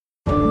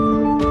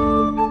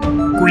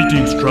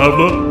Greetings,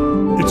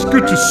 traveler. It's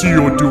good to see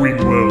you're doing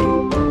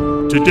well.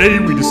 Today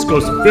we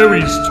discuss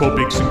various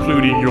topics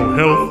including your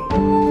health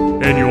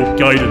and your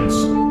guidance.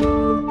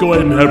 Go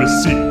ahead and have a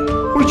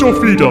seat. Put your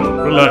feet up,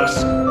 relax,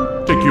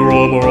 take your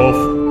armor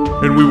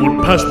off, and we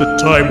will pass the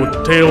time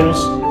with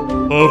tales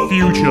of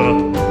future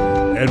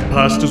and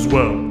past as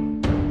well.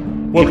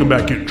 Welcome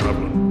back in,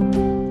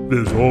 traveler.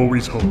 There's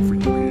always hope for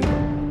you here.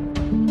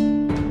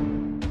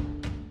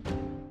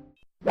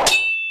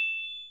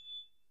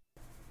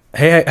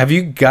 Hey, have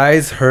you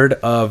guys heard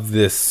of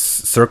this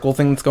circle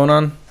thing that's going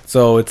on?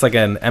 So it's like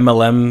an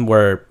MLM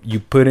where you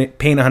pay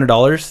in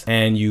 $100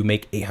 and you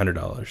make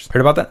 $800.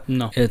 Heard about that?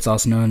 No. It's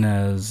also known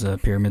as a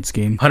pyramid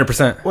scheme.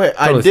 100%. Wait,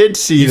 totally. I did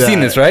see You've that. seen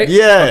this, right?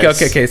 Yes.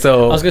 Okay.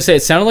 So I was gonna say it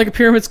sounded like a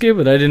pyramid scheme,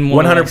 but I didn't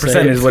want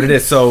 100% is what it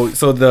is. So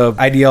the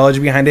ideology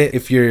behind it,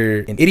 if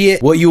you're an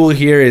idiot, what you will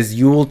hear is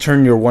you will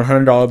turn your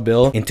 $100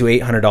 bill into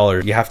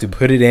 $800. You have to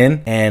put it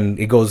in, and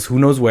it goes who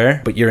knows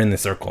where, but you're in the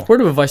circle. Word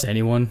of advice to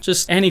anyone: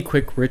 just any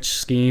quick rich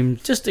scheme,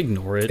 just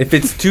ignore it. If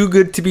it's too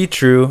good to be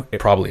true,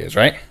 it probably is,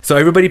 right? So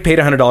everybody paid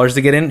 $100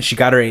 to get in. She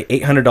got her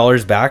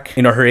 $800 back.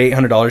 Her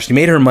 $800. She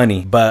made her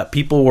money, but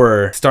people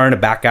were starting to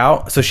back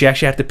out. So she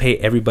actually had to pay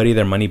everybody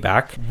their money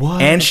back.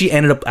 What? And she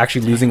ended up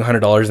actually losing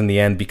 $100 in the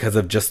end because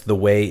of just the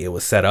way it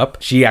was set up.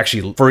 She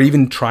actually, for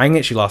even trying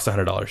it, she lost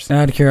 $100.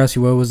 Out of curiosity,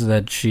 what was it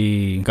that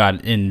she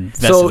got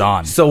invested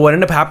on? So what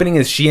ended up happening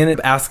is she ended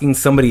up asking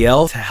somebody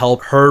else to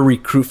help her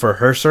recruit for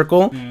her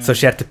circle. So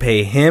she had to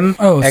pay him.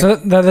 Oh, so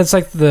that's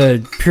like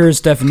the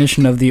purest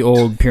definition of the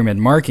old pyramid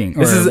marking.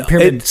 Or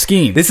pyramid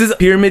scheme. This is a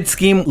pyramid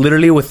scheme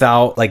literally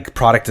without like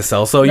product to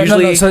sell. So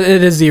usually so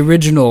it is the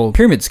original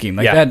pyramid scheme.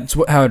 Like that's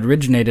how it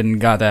originated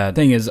and got that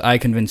thing is I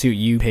convince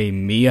you pay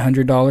me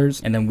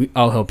 $100 and then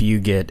I'll help you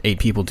get 8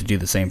 people to do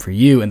the same for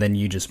you, and then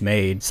you just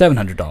made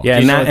 $700. Yeah,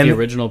 and the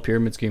original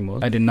pyramid scheme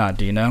was? I did not.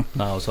 Do you know?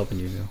 No, I was hoping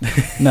you knew.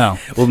 No.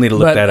 We'll need to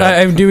look that up.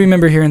 I do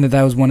remember hearing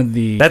that was one of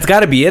the... That's got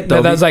to be it,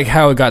 though. That's like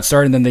how it got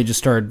started, and then they just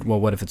started, well,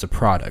 what if it's a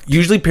product?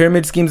 Usually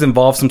pyramid schemes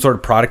involve some sort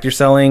of product you're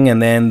selling,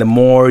 and then the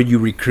more you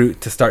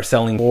recruit to start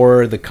selling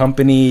for the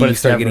company, you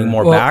start getting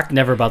more back.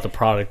 Never about the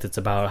product, it's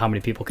about how many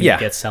people can you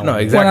get selling. No,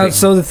 exactly. Well,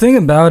 so the thing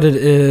about it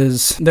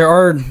is there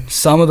are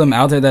some of them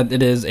out there that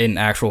it is an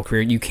actual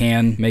career. You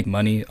can make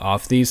money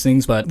off these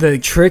things, but the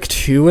trick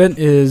to it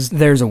is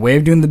there's a way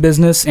of doing the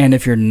business, and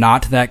if you're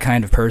not that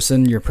kind of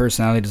person, your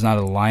personality does not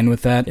align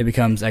with that, it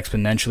becomes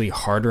exponentially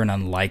harder and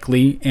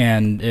unlikely.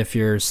 And if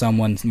you're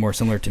someone more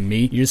similar to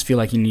me, you just feel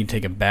like you need to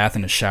take a bath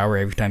and a shower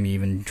every time you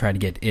even try to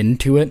get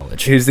into it.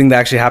 Here's the thing that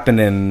actually happened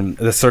in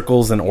the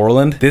circles in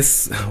Orland.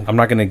 I'm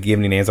not going to give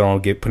any names. I don't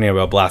want to put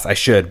anybody on blast. I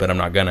should, but I'm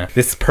not gonna.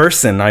 This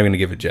person, not even gonna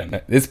give it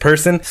Jen. This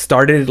person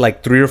started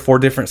like 3 or 4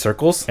 different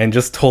circles and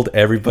just told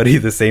everybody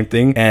the same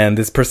thing. And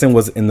this person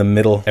was in the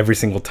middle every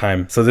single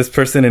time. So this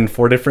person in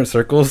 4 different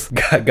circles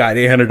got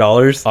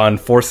 $800 on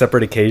 4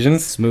 separate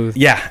occasions. Smooth.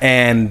 Yeah,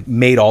 and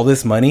made all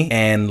this money.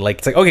 And like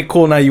it's like, okay,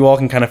 cool. Now you all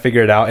can kind of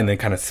figure it out, and then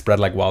kind of spread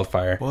like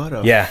wildfire. What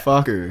a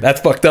fucker.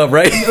 That's fucked up,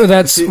 right?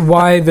 That's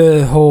why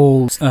the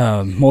whole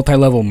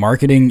multi-level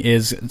marketing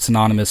is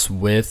synonymous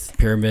with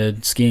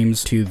pyramid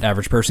schemes to the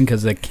average person,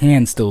 because they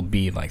can still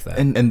be like that.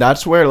 And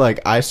that's where like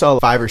I saw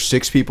 5 or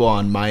 6 people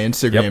on my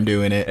Instagram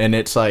doing it, and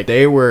it's like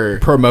they were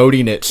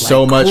promoting it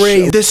so much.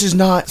 This is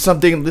not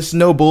something, this is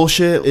no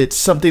bullshit. It's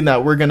something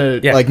that we're gonna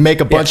like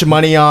make a bunch of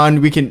money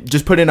on. We can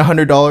just put in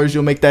 $100,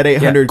 you'll make that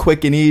 800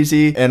 quick and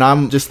easy. And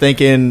I'm just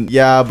thinking,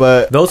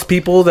 but those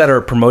people that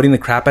are promoting the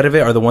crap out of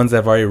it are the ones that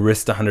have already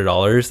risked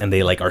 $100 and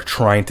they like are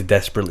trying to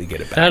desperately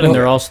get it back. And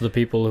they're also the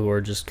people who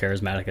are just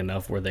charismatic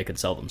enough where they could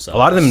sell themselves. A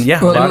lot of them,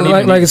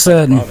 like I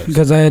said,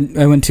 because I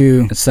went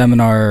to a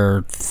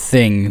seminar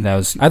thing that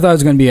was, I thought it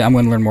was going to be, I'm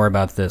going to learn more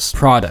about this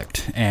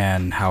product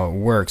and how it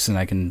works, and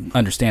I can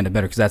understand it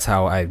better, because that's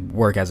how I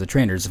work as a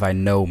trainer, is if I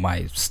know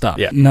my stuff.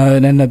 No,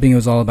 it ended up being, it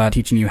was all about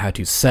teaching you how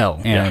to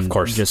sell, and of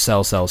course, just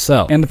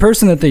sell. And the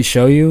person that they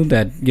show you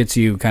that gets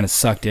you kind of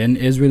sucked in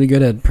is really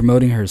good at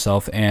promoting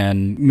herself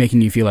and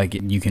making you feel like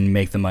you can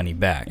make the money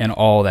back and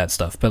all that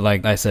stuff. But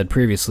like I said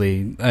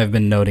previously, I've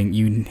been noting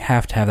you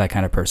have to have that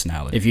kind of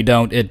personality. If you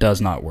don't, it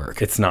does not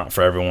work. It's not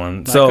for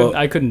everyone. So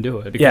I couldn't do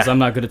it because I'm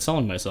not good at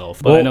selling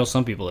myself. But I know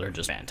some people that are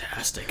just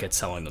fantastic at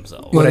selling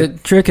themselves. Well, the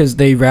trick is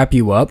they wrap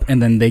you up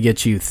and then they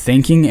get you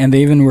thinking. And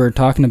they even were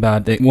talking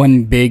about that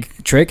one big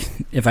trick.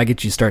 If I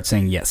get you to start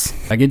saying yes,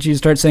 I get you to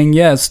start saying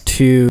yes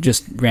to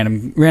just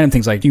random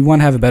things like, do you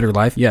want to have a better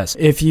life? Yes.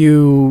 If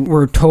you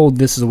were told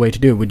this is a way to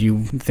do it, would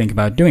you think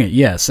about doing it?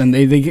 Yes. And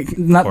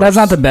that's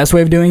not the best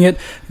way of doing it,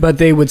 but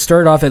they would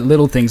start off at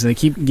little things and they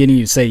keep getting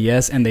you to say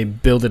yes, and they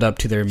build it up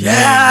to their main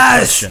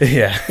question.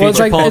 Yeah. Well, it's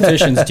like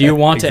politicians, do you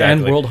want to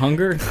end Exactly. world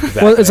hunger?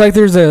 Exactly. Well, it's like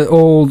there's an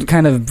old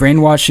kind of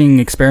brainwashing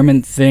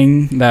experiment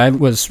thing that I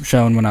was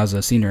shown when I was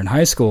a senior in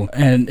high school,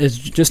 and it's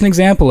just an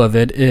example of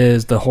it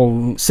is the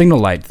whole signal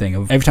light thing.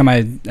 Of every time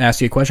I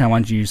ask you a question, I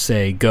want you to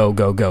say go,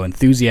 go, go,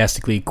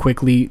 enthusiastically,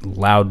 quickly,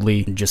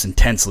 loudly, and just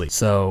intensely.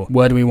 So,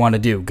 what do we want to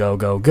do? Go,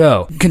 go,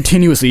 go.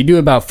 Continuously, you do it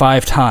about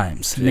 5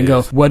 times, and then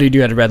go, what do you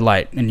do at a red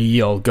light? And you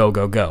yell, go,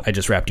 go, go. I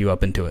just wrapped you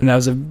up into it. And that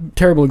was a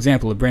terrible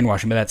example of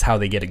brainwashing, but that's how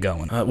they get it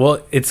going.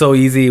 Well, it's so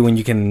easy when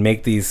you can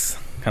make these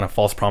kind of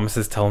false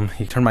promises. Tell them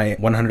you turn my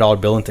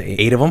 $100 bill into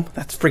 8 of them.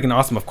 That's freaking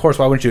awesome. Of course,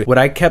 why wouldn't you? What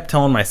I kept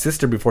telling my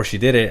sister before she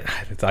did it,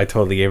 I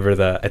totally gave her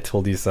the I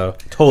told you so.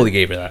 Totally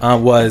gave her that.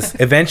 Was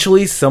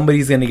eventually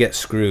somebody's gonna get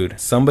screwed.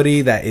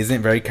 Somebody that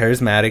isn't very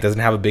charismatic,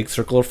 doesn't have a big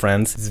circle of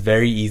friends. It's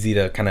very easy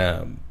to kind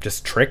of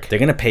just trick. They're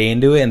gonna pay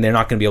into it, and they're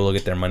not gonna be able to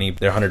get their money.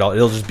 Their $100.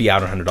 It'll just be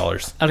out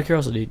 $100. Out of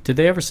curiosity, did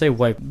they ever say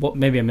what?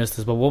 Maybe I missed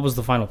this, but what was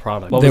the final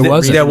product? There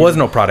wasn't. There was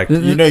no product.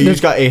 You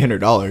just got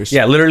 $800.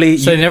 Yeah, literally.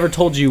 So they never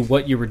told you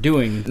what you were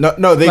doing.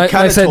 No, they Like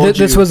kind I of said, told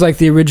this you. was like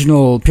the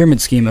original pyramid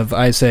scheme of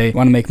I say,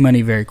 want to make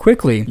money very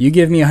quickly. You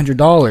give me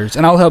 $100,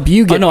 and I'll help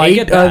you get no, I 8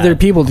 get that. other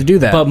people to do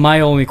that. But my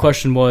only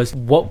question was,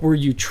 what were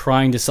you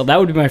trying to sell? That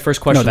would be my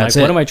first question. No, that's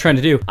like, what it. am I trying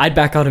to do? I'd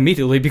back out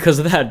immediately because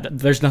of that.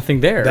 There's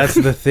nothing there. That's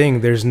the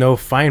thing. There's no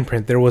fine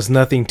print. There was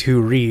nothing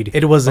to read.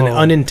 It was an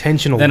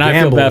unintentional then I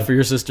feel gamble. bad for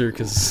your sister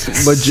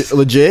because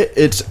Legit,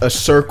 it's a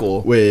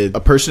circle with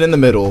a person in the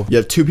middle. You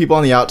have 2 people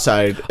on the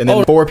outside, and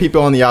then 4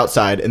 people on the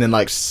outside, and then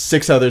like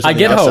 6 others on I the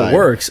get outside. how it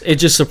works. It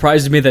just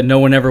surprised me that no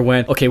one ever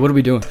went, okay, what are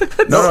we doing?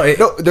 No,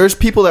 there's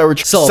people that were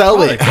Sell a selling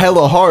product.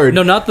 hella hard.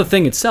 No, not the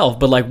thing itself,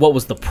 but like what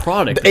was the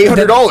product?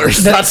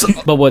 $800. That's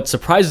But what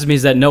surprises me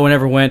is that no one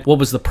ever went, what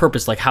was the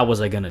purpose? Like, how was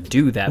I going to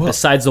do that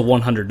besides the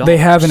 $100? they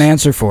have an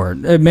answer for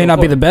it. It may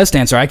not be the best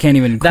answer. I can't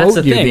even That's quote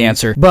the you thing. the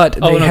answer, but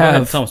Oh, they no, go ahead.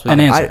 have Tell us, please. an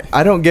answer.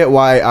 I don't get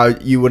why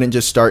you wouldn't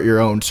just start your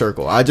own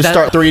circle. I just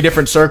start 3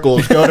 different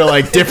circles, go to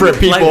like different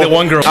people. Like the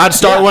one girl. I'd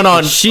start one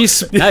on.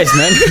 She's nice,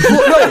 man.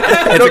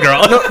 It's a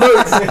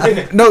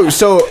girl. No,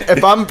 so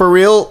if I'm for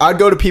real, I'd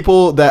go to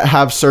people that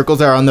have circles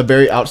that are on the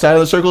very outside of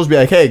the circles. Be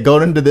like, hey, go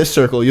into this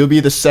circle. You'll be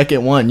the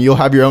second one. You'll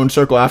have your own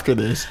circle after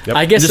this.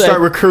 I guess just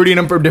start recruiting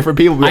them from different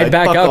people. Be I like,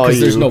 back "Fuck out all because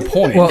there's you." no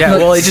point. Yeah,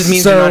 well, it just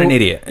means you're not an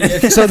idiot.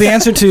 So the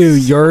answer to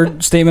your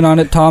statement on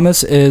it,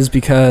 Thomas, is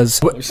because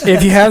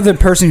if you have the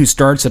person who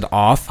starts it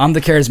off, I'm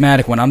the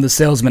charismatic one, I'm the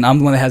salesman, I'm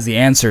the one that has the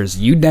answers.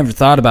 You never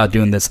thought about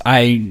doing this.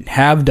 I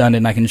have done it,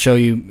 and I can show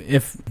you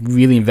if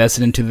really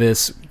invested into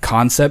this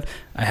concept.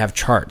 I have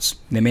charts.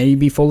 They may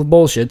be full of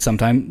bullshit.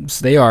 Sometimes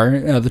they are.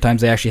 Other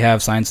times they actually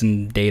have science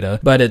and data.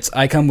 But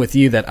I come with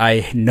you that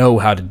I know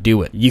how to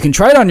do it. You can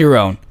try it on your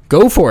own.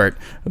 Go for it.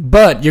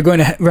 But you're going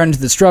to run into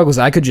the struggles.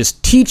 I could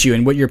just teach you,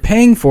 and what you're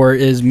paying for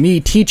is me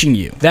teaching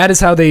you. That is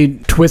how they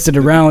twist it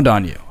around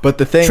on you. But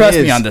the thing Trust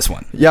is, me on this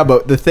one. Yeah,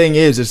 but the thing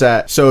is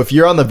that so if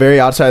you're on the very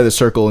outside of the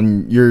circle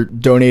and you're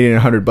donating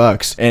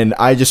 $100, and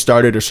I just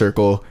started a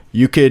circle,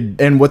 you could.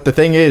 And what the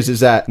thing is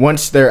that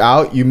once they're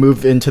out, you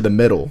move into the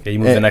middle. Yeah, you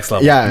move to the next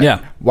level.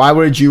 Yeah. Why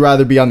would you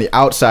rather be on the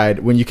outside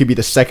when you could be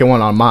the second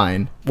one on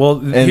mine? Well,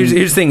 here's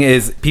the thing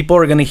is, people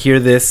are going to hear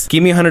this,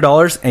 give me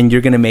 $100 and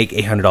you're going to make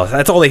 $800.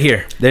 That's all they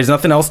hear. There's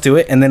nothing else to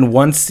it. And then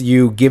once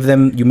you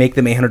make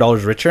them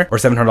 $800 richer or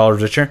 $700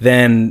 richer,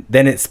 then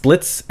it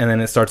splits and then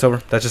it starts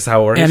over. That's just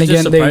how it works. And It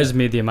just again, surprises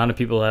me the amount of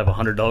people that have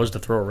 $100 to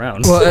throw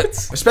around. Well,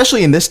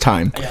 Especially in this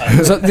time.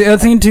 so the other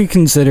thing to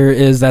consider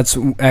is that's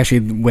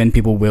actually when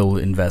people will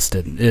invest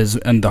it is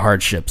in the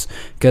hardships,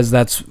 because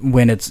that's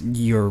when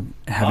you're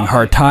having a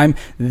hard time.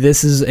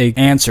 This is a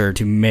answer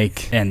to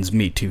make ends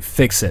meet, to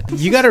fix it.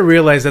 You got to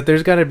realize that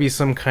there's got to be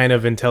some kind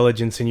of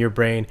intelligence in your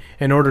brain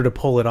in order to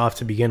pull it off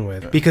to begin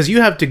with, because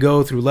you have to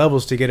go through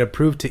levels to get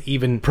approved to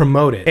even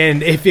promote it.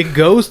 And if it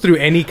goes through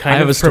any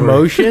kind of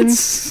promotion,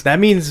 that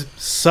means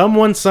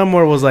someone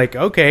somewhere was like,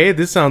 okay,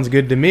 this sounds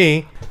good to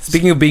me.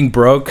 Speaking of being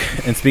broke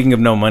and speaking of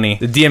no money,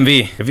 the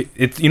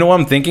DMV, you know what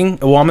I'm thinking?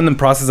 Well, I'm in the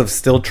process of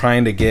still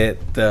trying to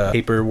get the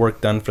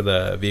paperwork done for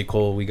the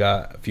vehicle we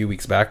got a few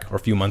weeks back or a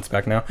few months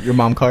back now. Your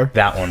mom car?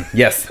 That one.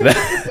 Yes.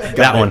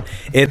 that one.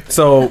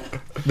 So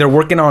they're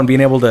working on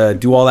being able to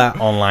do all that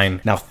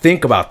online. Now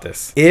think about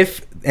this.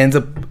 If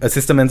a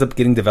system ends up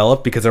getting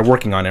developed, because they're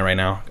working on it right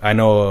now. I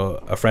know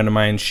a friend of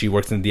mine, she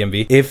works in the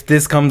DMV. If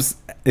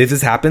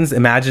this happens,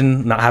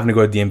 imagine not having to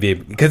go to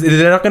DMV, because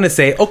they're not going to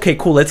say, okay,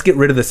 cool, let's get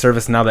rid of the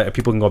service now that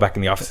people can go back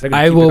in the office.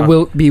 I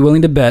will be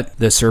willing to bet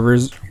the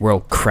servers will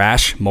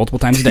crash multiple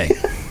times a day.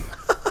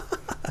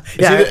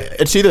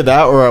 It's either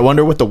that or I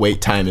wonder what the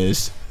wait time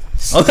is.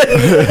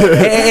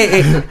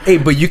 hey,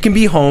 but you can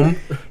be home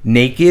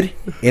naked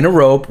in a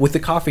robe with a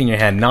coffee in your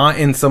hand, not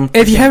in some.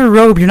 If you have a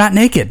robe, you're not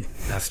naked.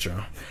 That's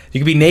true. You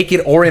can be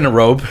naked or in a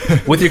robe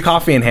with your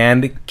coffee in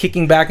hand,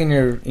 kicking back in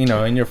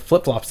your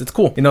flip flops. It's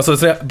cool,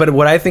 So, but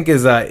what I think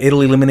is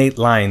it'll eliminate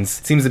lines.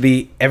 It seems to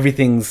be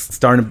everything's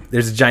starting.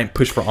 There's a giant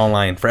push for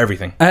online for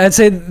everything. I'd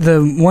say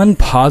the one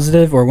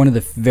positive, or one of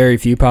the very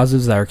few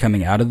positives that are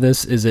coming out of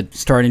this, is it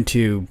starting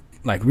to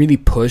like really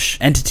push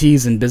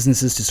entities and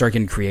businesses to start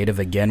getting creative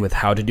again with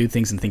how to do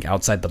things and think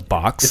outside the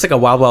box. It's like a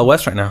wild, wild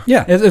west right now.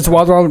 Yeah, it's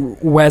wild,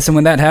 wild west, and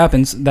when that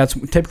happens, that's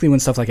typically when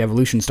stuff like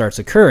evolution starts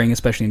occurring,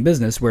 especially in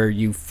business, where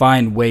you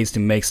find ways to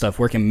make stuff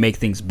work and make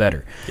things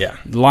better. Yeah.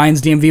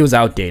 Lions DMV was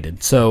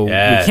outdated, so we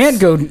can't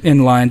go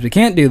in lines, we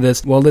can't do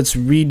this. Well, let's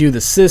redo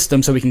the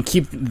system so we can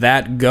keep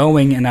that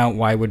going, and now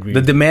why would we?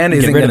 The demand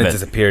isn't going to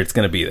disappear, it's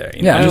going to be there.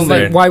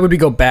 Why would we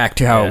go back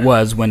to how it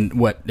was when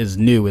what is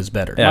new is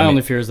better? My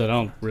only fear is that I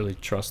don't really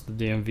trust the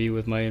DMV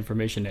with my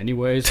information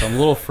anyway, so I'm a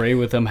little afraid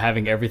with them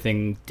having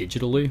everything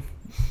digitally.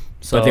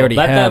 So but they already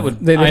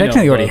have. They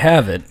technically already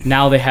have it.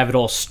 Now they have it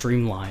all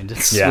streamlined,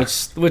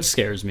 which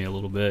scares me a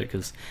little bit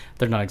because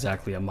they're not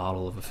exactly a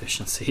model of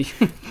efficiency.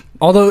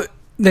 Although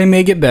they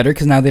may get better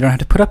because now they don't have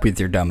to put up with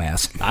your dumb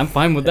ass. I'm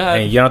fine with that.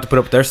 And you don't have to put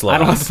up with their slow. I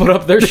don't have to put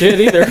up their shit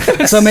either.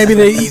 So maybe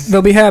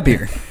they'll be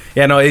happier.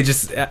 Yeah, no,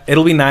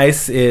 it'll be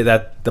nice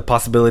that the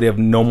possibility of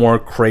no more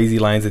crazy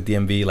lines at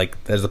DMV,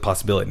 like there's a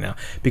possibility now.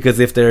 Because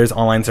if there's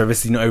online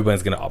services,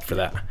 everybody's going to opt for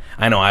that.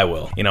 I know I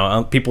will.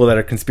 People that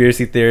are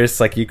conspiracy theorists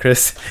like you,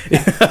 Chris.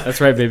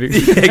 That's right, baby.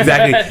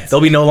 Exactly.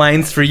 There'll be no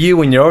lines for you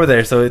when you're over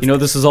there. So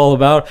this is all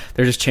about?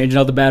 They're just changing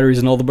out the batteries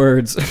and all the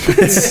birds.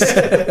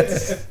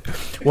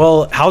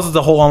 Well, how's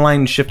the whole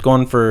online shift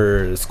going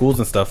for schools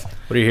and stuff?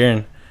 What are you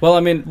hearing? Well, I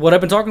mean, what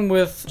I've been talking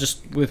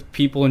with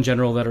people in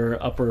general that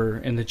are upper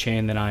in the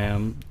chain than I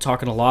am,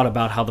 talking a lot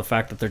about how the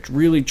fact that they're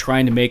really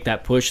trying to make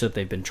that push that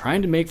they've been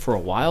trying to make for a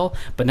while,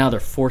 but now they're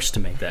forced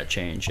to make that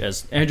change.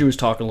 As Andrew was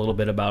talking a little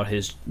bit about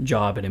his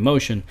job and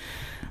emotion,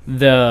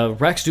 the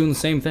rec's doing the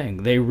same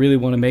thing. They really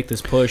want to make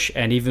this push,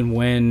 and even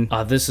when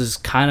this is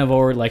kind of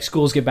over, like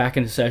schools get back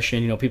into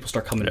session, people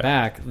start coming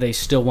back, they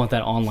still want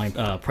that online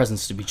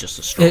presence to be just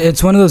as strong.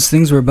 It's one of those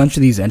things where a bunch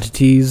of these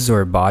entities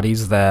or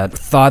bodies that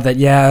thought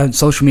that,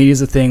 social media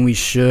is a thing, we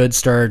should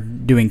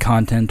start doing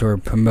content or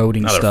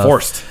promoting stuff. They're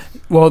forced.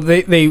 Well,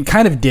 they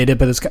kind of did it,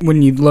 but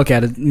when you look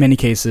at it, many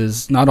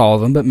cases, not all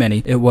of them, but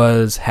many, it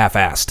was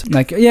half-assed.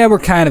 Like, we're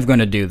kind of going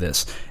to do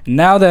this.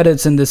 Now that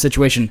it's in this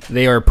situation,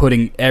 they are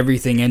putting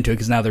everything into it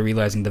because now they're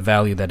realizing the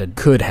value that it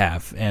could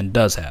have and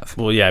does have.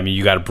 Well, yeah, I mean,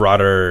 you got a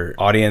broader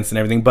audience and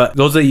everything, but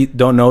those that you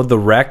don't know, the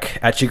rec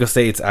at Chico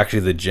State, it's actually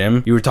the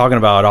gym. You were talking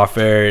about off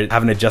air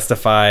having to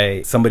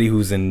justify somebody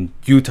who's in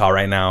Utah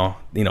right now,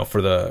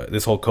 for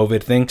this whole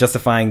COVID thing,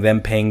 justifying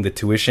them paying the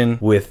tuition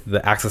with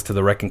the access to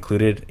the rec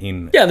included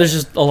in. Yeah, there's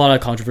just a lot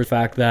of controversy.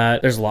 Fact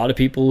that there's a lot of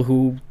people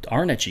who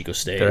aren't at Chico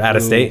State. They're out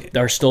of state.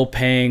 They're still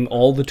paying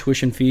all the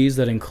tuition fees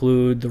that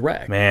include the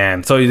rec.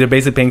 Man, so they're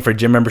basically paying for a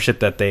gym membership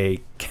that they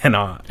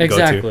cannot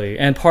exactly. Go to.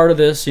 And part of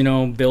this,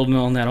 building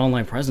on that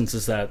online presence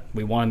is that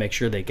we want to make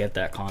sure they get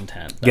that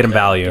content. Get them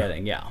value.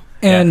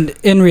 And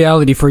in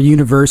reality, for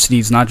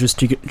universities, not just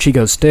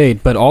Chico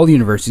State, but all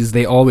universities,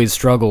 they always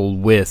struggle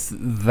with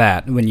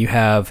that. When you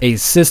have a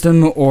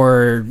system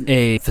or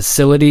a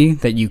facility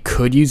that you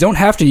could use, don't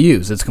have to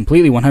use. It's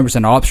completely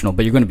 100% optional,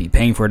 but you're going to be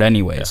paying for it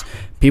anyways. Yeah.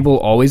 People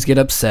always get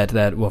upset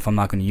that, if I'm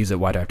not going to use it,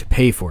 why do I have to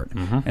pay for it?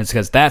 Mm-hmm. And it's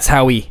because that's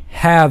how we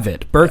have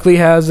it. Berkeley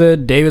has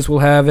it. Davis will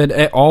have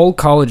it. All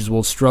colleges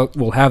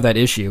will have that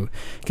issue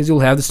because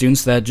you'll have the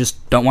students that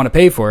just don't want to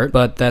pay for it,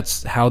 but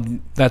that's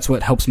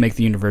what helps make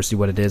the university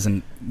what it is and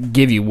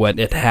give you what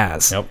it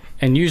has. Yep.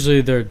 And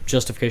usually the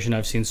justification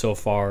I've seen so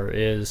far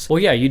is,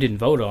 you didn't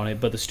vote on it,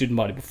 but the student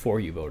body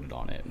before you voted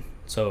on it.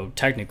 So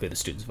technically the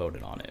students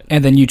voted on it.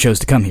 And then you chose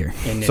to come here.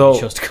 And then you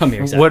chose to come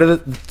here, exactly. What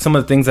are some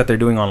of the things that they're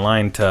doing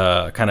online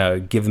to kind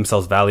of give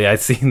themselves value?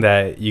 I've seen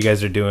that you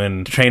guys are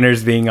doing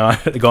trainers being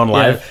going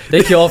live. Yeah,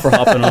 thank you all for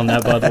hopping on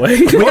that, by the way.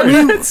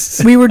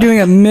 We were doing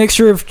a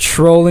mixture of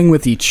trolling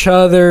with each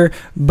other,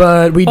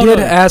 but we did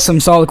ask some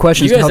solid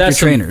questions to help your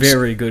trainers.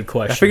 Very good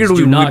questions. I figured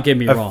do not get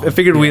me wrong. I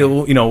figured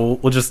we'll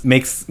just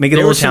make it a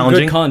little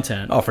challenging. Good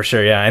content. Oh, for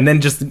sure, yeah. And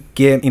then just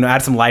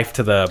add some life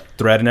to the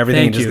thread and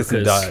everything. Thank and you, just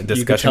get some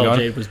discussion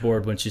going. Jade was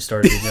bored when she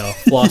started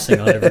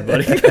flossing on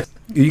everybody.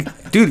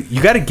 Dude,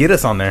 you got to get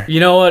us on there. You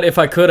know what? If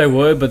I could, I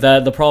would. But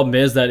the problem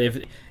is that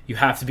if you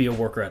have to be a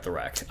worker at the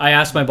rec. I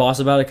asked my boss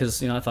about it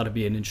because I thought it'd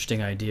be an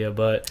interesting idea.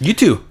 But you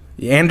too,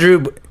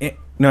 Andrew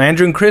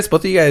and Chris,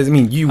 both of you guys. I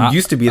mean, you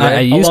used to be there.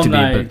 I used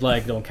alumni, to be,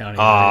 but don't count.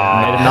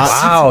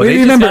 Wow,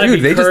 they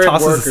just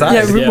tossed us aside.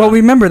 Yeah, well,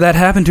 remember that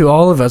happened to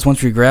all of us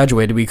once we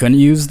graduated. We couldn't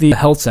use the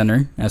health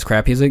center, as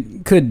crappy as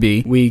it could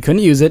be. We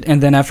couldn't use it,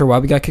 and then after a while,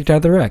 we got kicked out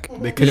of the rec.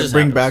 They couldn't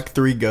bring back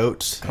 3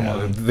 goats. Come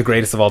on, the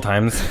greatest of all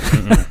times.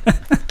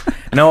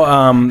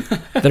 No,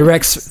 the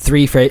rec's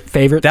 3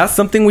 favorite. That's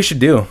something we should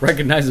do.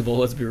 Recognizable.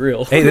 Let's be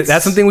real. Hey,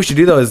 that's something we should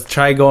do though. Is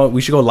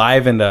we should go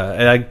live and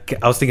I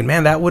was thinking,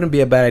 man, that wouldn't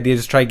be a bad idea.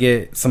 Just try to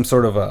get some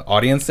sort of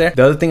audience there.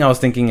 The other thing I was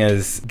thinking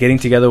is getting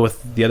together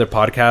with the other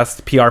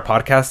podcast, PR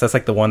podcast. That's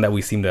like the one that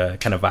we seem to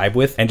kind of vibe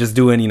with, and just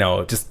doing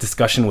just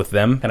discussion with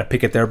them. Kind of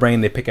pick at their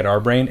brain, they pick at our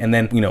brain, and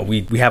then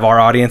we have our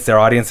audience, their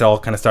audience. They all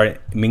kind of start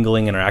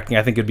mingling and interacting.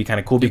 I think it'd be kind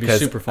of cool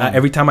because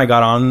every time I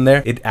got on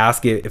there, it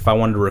asked if I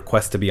wanted to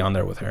request to be on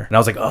there with her. And I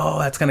was like, oh,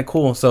 that's kind of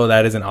cool. So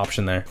that is an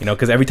option there, you know,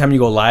 because every time you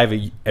go live,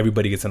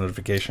 everybody gets a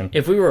notification.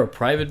 If we were a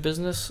private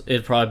business,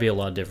 it'd probably be a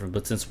lot different.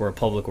 But since we're a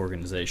public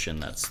organization,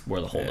 that's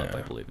where the holdup,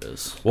 I believe,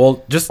 is.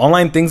 Well, just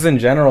online things in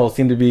general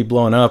seem to be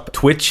blowing up.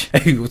 Twitch.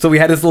 So we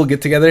had this little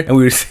get together and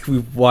we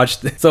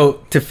watched.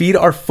 So to feed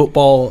our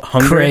football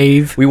hunger,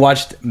 we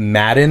watched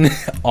Madden,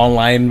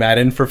 online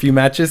Madden for a few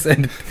matches,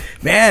 and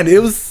man,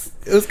 it was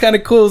kind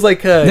of cool. It was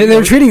like they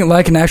were treating it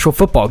like an actual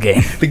football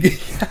game.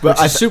 But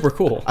it's super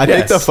cool. I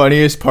think the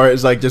funniest part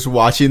is like just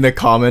watching the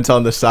comments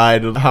on the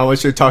side of how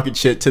much they're talking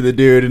shit to the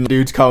dude and the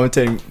dude's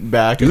commenting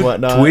back and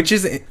whatnot. Twitch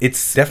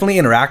it's definitely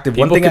interactive.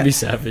 People can be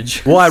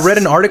savage. Well, I read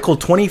an article,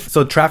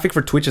 so traffic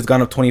for Twitch has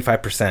gone up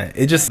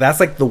 25%. That's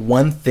like the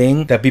one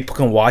thing that people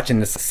can watch,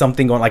 and it's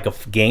something going like a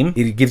game.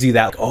 It gives you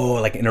that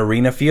like an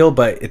arena feel,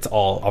 but it's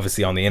all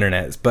obviously on the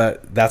internet.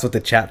 But that's what the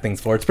chat thing's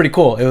for. It's pretty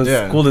cool. It was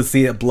cool to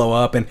see it blow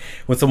up, and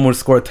when someone would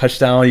score a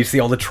touchdown, you see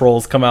all the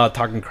trolls come out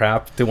talking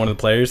crap to one of the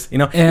players, you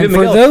know. And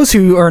for those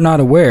who are not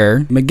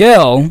aware,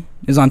 Miguel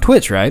is on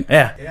Twitch, right?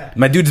 Yeah.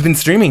 My dude's been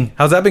streaming.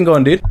 How's that been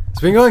going, dude?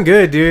 It's been going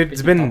good, dude.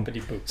 It's been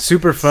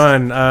super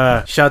fun.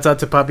 Shouts out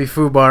to Papi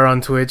Fubar on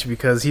Twitch,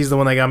 because he's the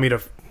one that got me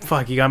to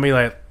he got me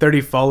like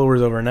 30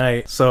 followers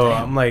overnight. So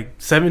damn. I'm like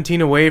 17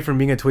 away from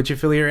being a Twitch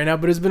affiliate right now,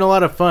 but it's been a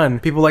lot of fun.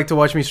 People like to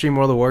watch me stream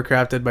World of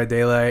Warcraft, Dead by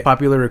Daylight.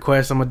 Popular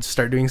request, I'm gonna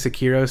start doing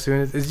Sekiro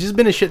soon. It's just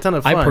been a shit ton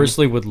of fun. I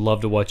personally would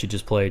love to watch you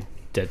just play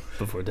Dead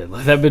Before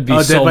Daylight. That would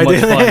be so much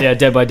fun. Yeah,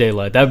 Dead by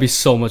Daylight. That would be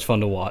so much fun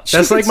to watch.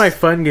 That's like my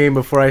fun game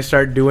before I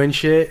start doing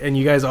shit, and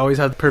you guys always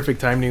have the perfect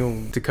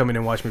timing to come in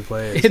and watch me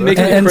play it. It makes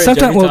me cringe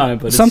every time,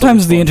 but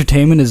sometimes the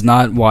entertainment is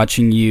not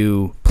watching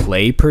you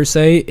play per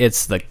se,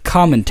 it's the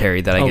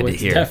commentary that I get to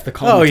hear.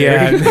 Oh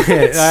yeah,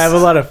 I have a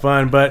lot of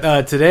fun.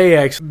 But today,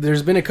 actually,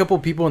 there's been a couple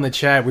people in the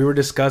chat. We were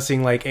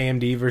discussing like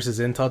AMD versus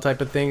Intel type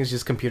of things,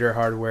 just computer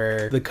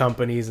hardware, the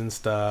companies and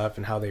stuff,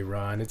 and how they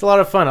run. It's a lot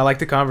of fun. I like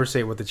to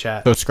conversate with the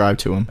chat. Subscribe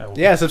to him.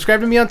 Yeah,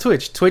 subscribe to me on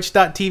Twitch,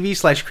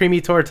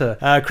 twitch.tv/Creamy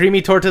Torta.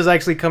 Creamy Torta is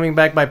actually coming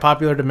back by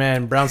popular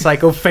demand. Brown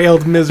Psycho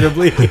failed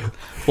miserably.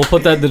 We'll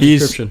put that in the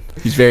description.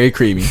 He's very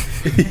creamy.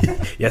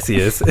 Yes, he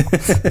is.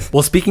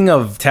 Well, speaking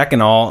of tech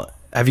and all,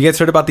 have you guys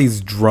heard about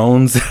these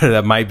drones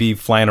that might be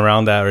flying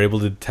around that are able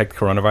to detect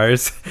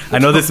coronavirus? I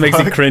know this makes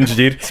you cringe,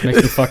 dude. This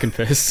makes me fucking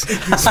pissed.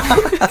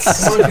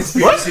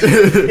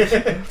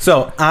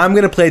 So I'm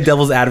gonna play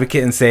devil's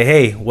advocate and say,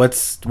 hey,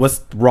 what's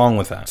wrong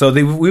with that? So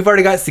we've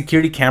already got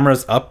security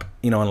cameras up,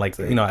 and like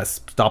at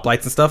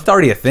stoplights and stuff. It's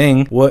already a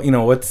thing.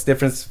 What's the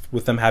difference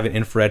with them having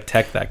infrared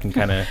tech that can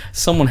kind of?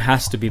 Someone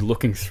has to be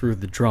looking through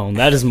the drone.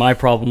 That is my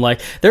problem. Like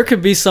there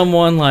could be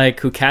someone like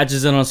who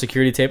catches it on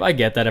security tape. I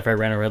get that. If I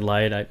ran a red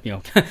light, I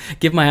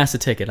give my ass a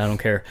ticket. I don't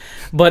care.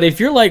 But if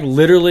you're like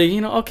literally,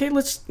 okay,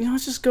 let's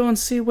just go and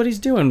see what he's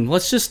doing.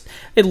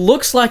 It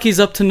looks like he's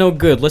up to no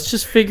good. Let's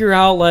just figure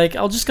out, like,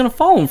 I'm just gonna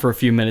follow him for a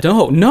few minutes.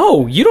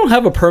 No, you don't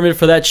have a permit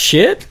for that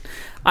shit.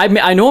 I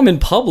know I'm in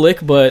public,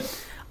 but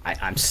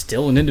I'm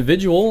still an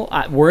individual.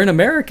 We're in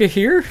America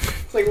here.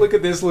 It's like, look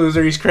at this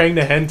loser. He's crying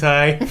to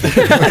hentai.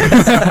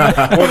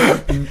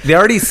 Well, they're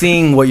already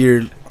seeing what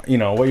you're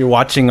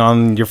watching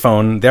on your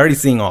phone. They're already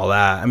seeing all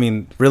that. I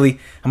mean, really,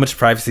 how much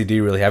privacy do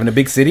you really have? In a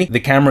big city, the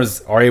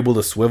cameras are able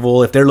to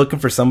swivel. If they're looking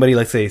for somebody,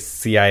 like say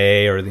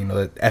CIA or the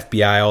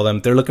FBI, all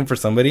them, they're looking for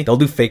somebody, they'll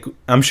do fake.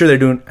 I'm sure they're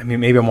doing,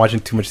 maybe I'm watching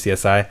too much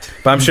CSI,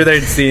 but I'm sure they're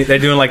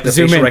doing like the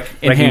facial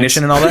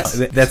recognition and all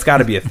that. That's got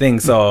to be a thing.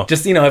 So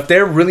just, if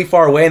they're really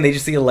far away and they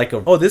just see like,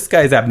 this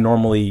guy's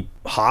abnormally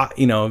hot,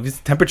 if his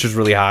temperature's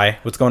really high,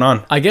 what's going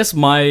on? I guess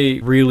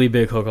my really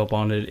big hookup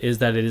on it is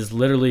that it is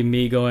literally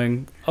me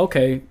going,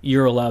 okay,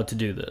 you're allowed to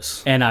do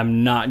this, and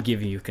I'm not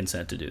giving you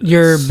consent to do this.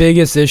 Your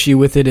biggest issue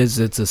with it is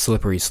it's a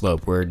slippery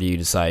slope. Where do you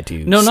decide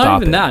to No, stop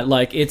not even it? that.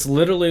 Like, it's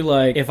literally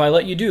like, if I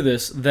let you do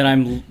this, then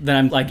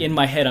I'm like, in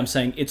my head, I'm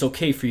saying it's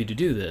okay for you to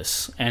do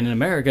this. And in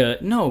America,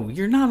 no,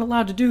 you're not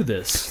allowed to do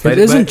this. But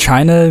isn't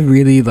China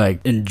really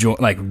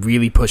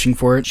really pushing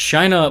for it?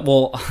 China,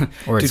 well,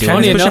 or it's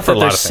funny enough that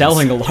they're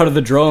selling a lot of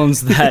the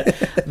drones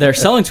that they're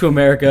selling to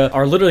America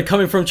are literally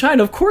coming from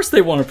China. Of course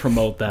they want to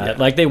promote that.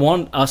 Yeah. Like, they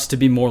want us to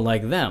be more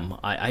like them.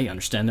 I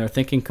understand their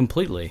thinking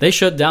completely. They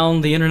shut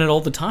down the internet all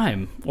the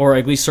time, or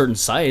at least certain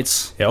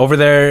sites. Yeah, over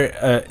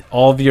there,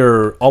 all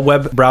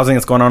web browsing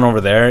that's going on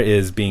over there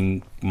is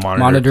being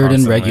monitored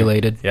and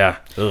regulated. Yeah.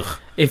 Ugh.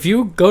 If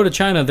you go to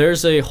China,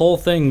 there's a whole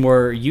thing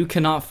where you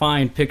cannot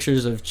find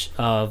pictures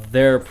of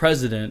their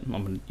president.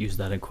 I'm going to use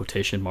that in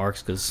quotation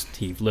marks because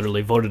he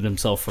literally voted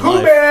himself for life.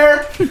 Pooh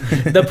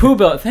Bear! The Pooh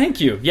Bear, thank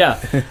you.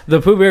 Yeah,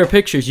 the Pooh Bear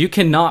pictures. You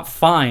cannot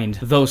find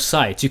those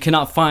sites. You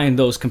cannot find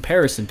those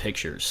comparison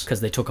pictures because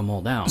they took them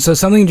all down. So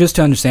something just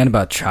to understand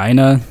about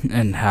China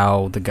and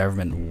how the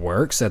government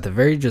works, at the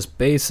very just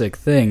basic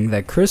thing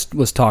that Chris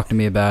was talking to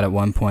me about at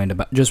one point,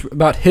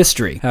 about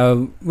history.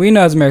 How we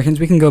know as Americans,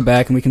 we can go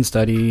back and we can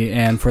study,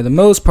 and and for the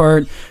most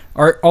part,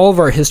 all of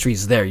our history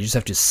is there. You just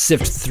have to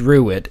sift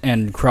through it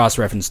and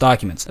cross-reference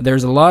documents.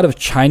 There's a lot of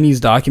Chinese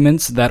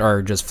documents that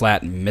are just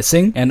flat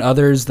missing, and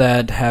others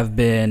that have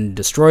been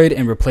destroyed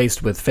and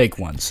replaced with fake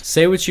ones.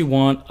 Say what you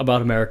want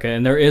about America,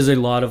 and there is a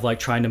lot of like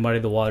trying to muddy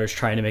the waters,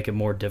 trying to make it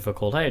more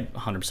difficult. I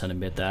 100%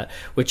 admit that.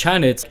 With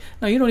China, it's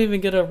no, you don't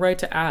even get a right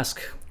to ask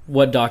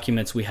what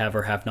documents we have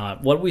or have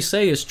not. What we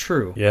say is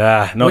true.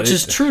 Yeah, no, which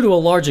is true to a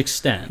large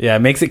extent. Yeah, it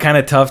makes it kind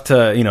of tough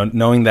to,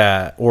 knowing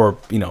that, or,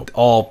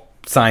 all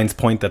signs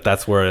point that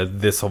that's where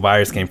this whole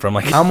virus came from.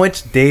 Like, how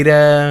much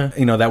data,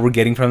 that we're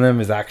getting from them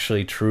is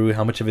actually true?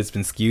 How much of it's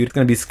been skewed? It's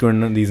going to be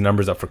screwing these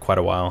numbers up for quite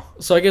a while.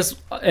 So I guess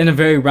in a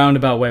very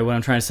roundabout way, what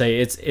I'm trying to say,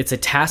 it's a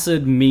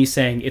tacit me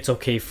saying it's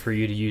okay for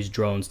you to use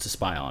drones to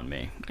spy on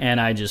me. And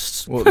I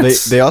just... Well,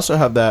 they also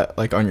have that,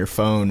 like, on your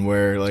phone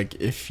where, like,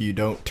 if you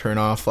don't turn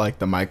off, like,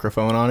 the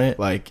microphone on it,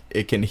 like,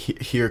 it can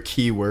hear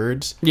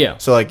keywords. Yeah.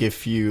 So, like,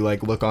 if you,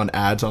 like, look on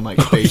ads on, like,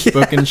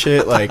 Facebook and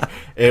shit, like,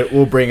 it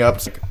will bring up...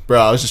 Bro,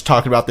 I was just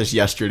talking about this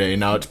yesterday.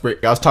 Now I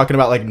was talking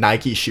about, like,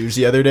 Nike shoes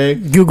the other day.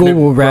 Google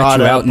will rat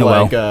you out,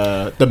 Noel. Like,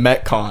 the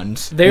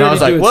Metcons. They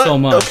already do it so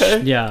much.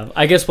 Okay. Yeah.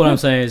 I guess what I'm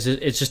saying is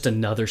it's just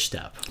another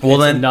step. Well,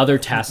 it's then... another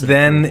tacit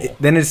Then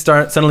approval. it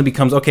suddenly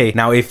becomes, okay,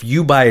 now if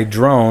you buy a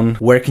drone,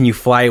 where can you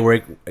fly?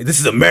 This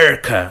is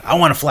America. I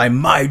want to fly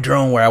my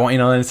drone where I want,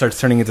 then it starts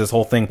turning into this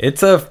whole thing.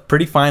 It's a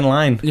pretty fine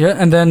line. Yeah,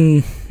 and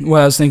then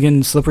what I was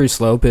thinking, slippery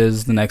slope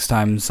is the next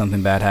time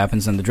something bad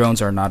happens and the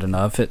drones are not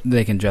enough,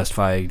 they can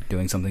justify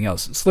doing something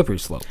else. Slippery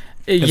slope.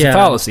 It's a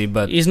fallacy,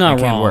 but he's not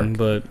it can't wrong.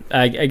 Work. But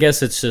I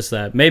guess it's just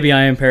that maybe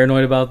I am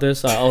paranoid about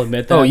this. I'll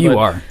admit that. Oh, you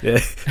are. Yeah.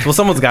 Well,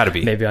 someone's got to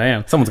be. Maybe I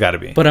am. Someone's got to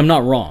be. But I'm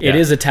not wrong. Yeah. It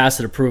is a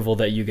tacit approval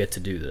that you get to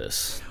do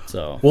this.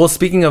 So. Well,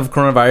 speaking of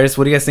coronavirus,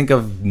 what do you guys think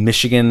of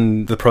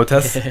Michigan, the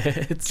protests?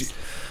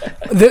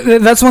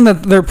 That's one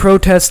that they're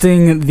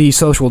protesting the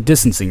social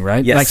distancing,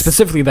 right? Yes. Like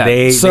specifically that.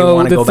 They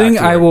so the thing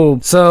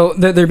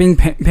they're being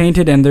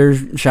painted and they're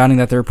shouting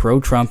that they're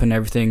pro-Trump and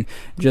everything.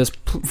 Just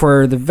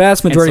for the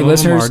vast majority of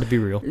listeners, are, to be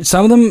real.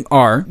 Some of them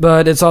are,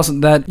 but it's also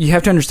that you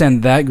have to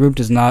understand that group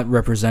does not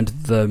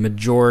represent the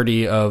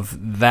majority of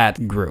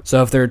that group.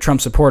 So if they're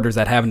Trump supporters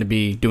that happen to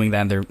be doing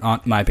that, and in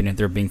my opinion,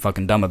 they're being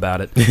fucking dumb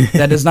about it.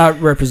 That does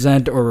not represent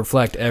or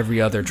reflect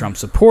every other Trump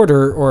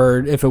supporter, or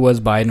if it was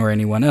Biden or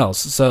anyone else.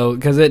 So,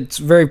 because it's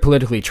very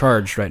politically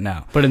charged right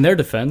now. But in their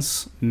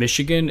defense,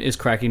 Michigan is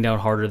cracking down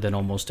harder than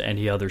almost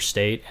any other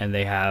state, and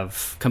they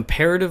have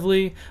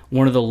comparatively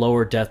one of the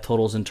lower death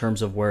totals in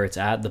terms of where it's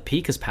at. The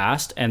peak has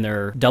passed, and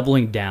they're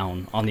doubling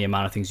down on the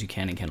amount of things you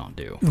can and cannot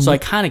do. So I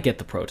kind of get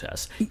the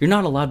protest. You're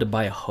not allowed to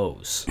buy a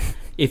hose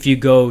if you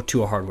go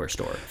to a hardware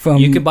store.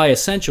 You can buy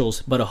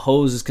essentials, but a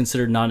hose is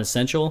considered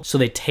non-essential, so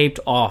they taped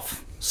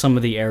off some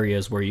of the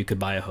areas where you could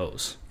buy a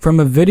hose. From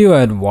a video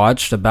I'd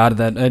watched about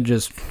that, I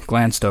just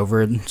glanced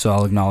over it, so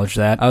I'll acknowledge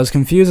that. I was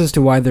confused as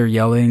to why they're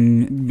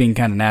yelling, being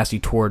kind of nasty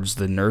towards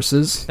the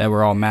nurses that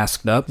were all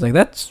masked up. Like,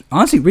 that's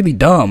honestly really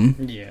dumb.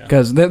 Yeah.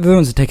 Because they're the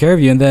ones that take care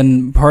of you. And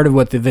then part of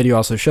what the video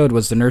also showed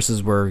was the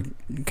nurses were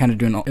kind of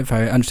doing, if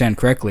I understand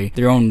correctly,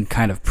 their own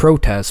kind of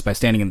protest by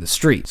standing in the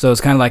street. So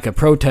it's kind of like a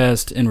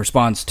protest in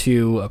response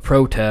to a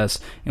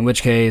protest, in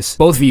which case,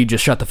 both of you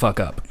just shut the fuck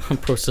up.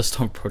 Protest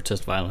on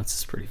protest violence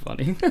is pretty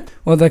funny.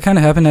 Well, that kind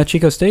of happened at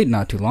Chico State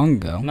not too long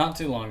ago. Not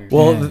too long ago.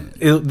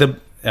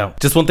 Well,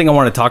 just one thing I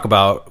want to talk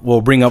about,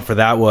 we'll bring up for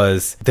that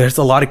was, there's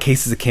a lot of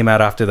cases that came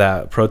out after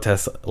that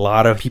protest. A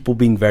lot of people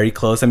being very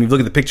close. I mean, look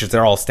at the pictures,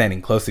 they're all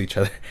standing close to each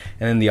other.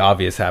 And then the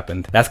obvious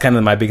happened. That's kind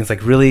of my biggest,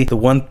 like, really, the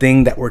one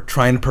thing that we're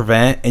trying to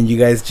prevent, and you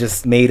guys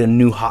just made a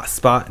new hot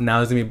spot, and now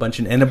there's going to be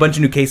a bunch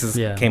of new cases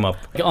came up.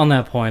 On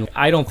that point,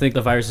 I don't think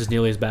the virus is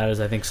nearly as bad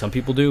as I think some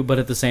people do, but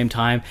at the same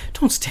time,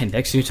 don't stand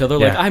next to each other.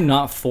 Like, I'm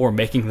not for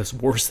making this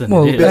worse than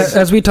it is.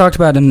 As we talked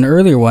about in an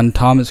earlier one,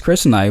 Thomas,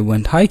 Chris, and I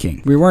went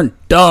hiking. We weren't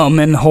dumb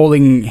and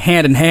holding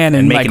hand in hand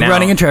and like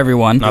running into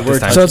everyone. Not this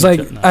time. So it's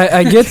like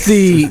I get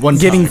the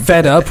getting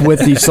fed up with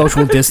the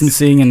social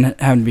distancing and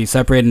having to be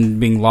separated and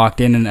being locked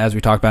in, and as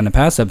we talked about in the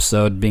past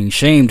episode, being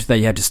shamed that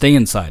you have to stay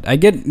inside. I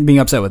get being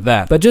upset with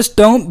that, but just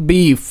don't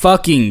be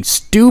fucking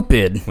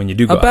stupid when you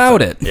do go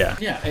about outside.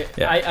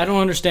 it. I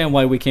don't understand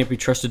why we can't be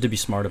trusted to be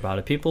smart about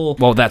it. People.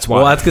 Well, that's why.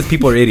 Well, that's because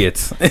people are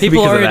idiots.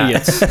 People are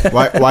idiots.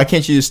 Why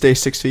can't you just stay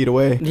 6 feet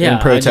away in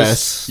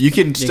protest? You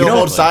can still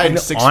hold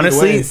sides 6 feet away.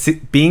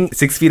 Honestly, being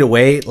 6 feet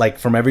away, like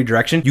from every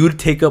direction, you would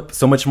take up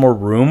so much more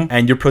room,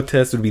 and your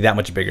protest would be that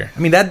much bigger. I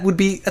mean, that's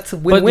a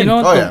win-win. But you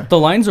know what? The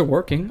lines are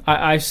working.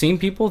 I've seen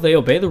people, they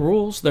obey the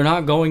rules. They're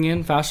not going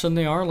in faster than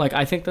they are. Like,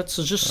 I think that's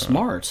just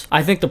smart.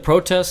 I think the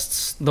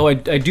protests, though I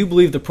do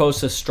believe the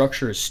protest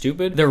structure is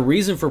stupid, their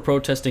reason for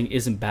protesting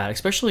isn't bad,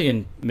 especially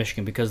in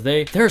Michigan, because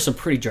there are some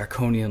pretty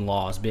draconian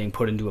laws being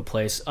put into a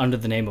place under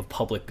the name of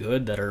public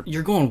good that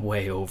you're going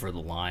way over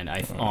the line,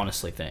 I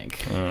honestly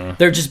think.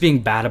 They're just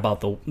being bad about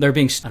I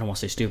don't want to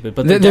say stupid,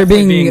 it, but they're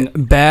being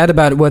bad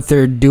about what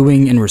they're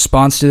doing in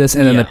response to this,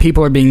 and then the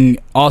people are being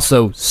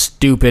also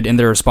stupid in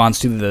their response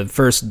to the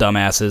first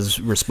dumbass's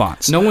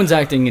response. No one's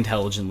acting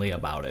intelligently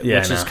about it,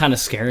 which is kind of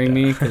scaring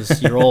me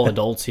because you're all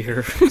adults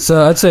here.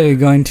 So I'd say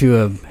going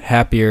to a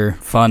happier,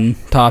 fun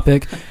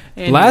topic.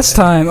 Last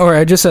time, or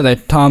I just said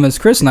that Thomas,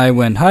 Chris, and I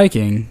went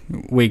hiking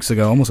weeks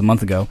ago, almost a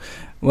month ago.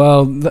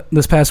 Well,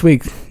 this past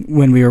week,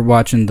 when we were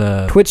watching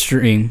the Twitch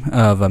stream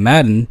of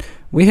Madden,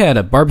 we had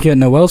a barbecue at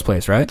Noel's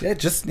place, right? Yeah,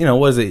 just,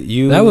 was it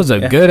you? That was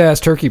a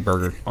good-ass turkey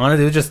burger.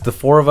 Honestly, it was just the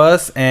four of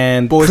us,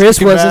 and Chris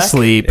was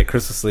asleep. Yeah,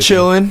 Chris was asleep.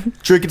 Chilling,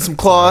 drinking some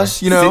claws,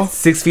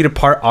 6 feet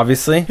apart,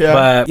 obviously.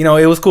 Yeah. But,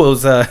 it was cool. It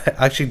was, I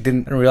actually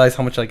didn't realize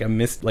how much, I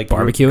missed,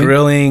 barbecuing,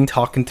 grilling,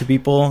 talking to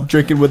people.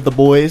 Drinking with the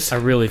boys. I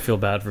really feel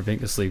bad for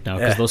being asleep now,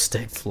 because those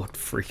steaks looked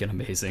freaking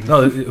amazing.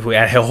 No,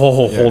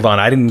 hold on.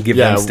 I didn't give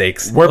them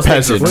steaks. We're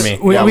peasants.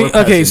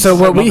 Okay, so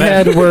what we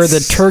had were the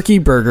turkey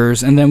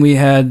burgers, and then we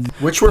had...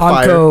 Which were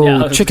Panko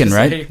chicken,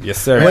 right? Yes,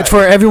 sir. Which,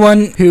 for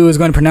everyone who is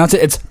going to pronounce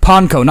it, it's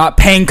Panko, not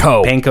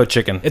Panko. Panko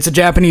chicken. It's a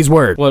Japanese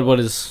word. What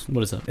is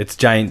that? It's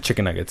giant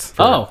chicken nuggets.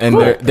 And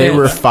cool. They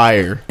were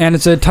fire. And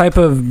it's a type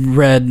of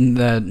bread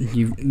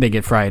that they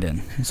get fried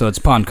in. So it's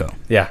Panko.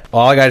 Yeah.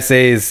 All I gotta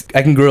say is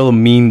I can grill a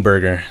mean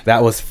burger.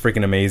 That was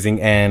freaking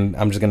amazing, and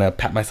I'm just gonna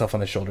pat myself on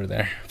the shoulder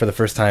there for the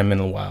first time in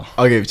a while.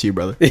 I'll give it to you,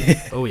 brother.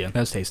 Oh yeah,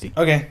 that's tasty.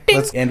 Okay,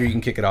 Andrew, you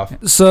can kick it off.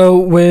 So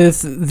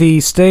with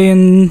the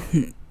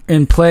staying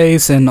in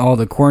place and all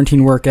the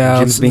quarantine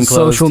workouts,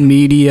 social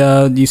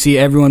media, you see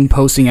everyone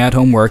posting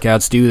at-home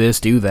workouts, do this,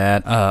 do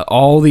that.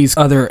 All these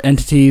other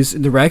entities,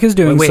 the rec is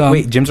doing some...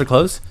 Wait, gyms are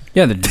closed?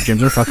 Yeah, the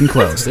gyms are fucking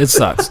closed. It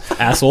sucks.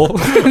 Asshole.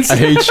 I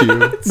hate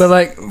you.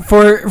 But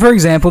for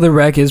example, the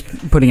rec is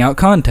putting out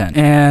content,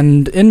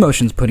 and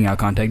InMotion's putting out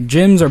content.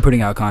 Gyms are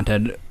putting out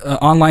content.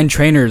 Online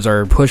trainers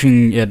are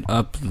pushing it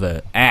up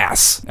the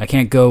ass. I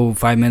can't go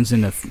 5 minutes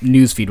in a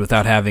newsfeed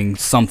without having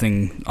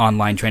something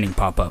online training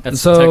pop up.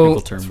 That's a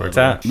technical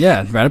term.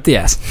 Yeah, right up the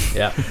ass.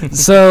 Yeah.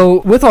 So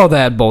with all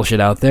that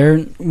bullshit out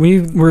there, we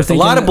were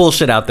thinking... a lot of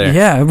bullshit out there.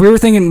 Yeah, we were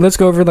thinking, let's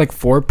go over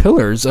 4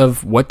 pillars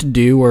of what to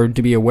do or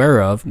to be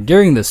aware of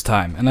during this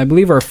time. And I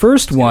believe our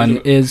first one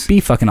is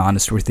be fucking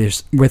honest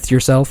with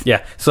yourself.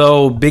 Yeah.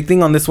 So big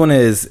thing on this one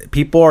is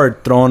people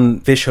are throwing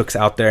fish hooks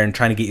out there and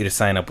trying to get you to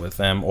sign up with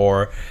them,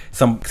 or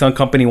some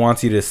company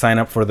wants you to sign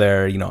up for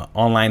their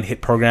online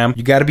hit program.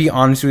 You got to be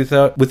honest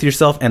with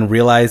yourself and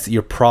realize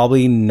you're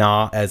probably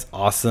not as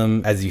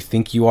awesome as you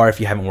think you are if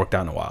you haven't worked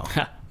out in a while.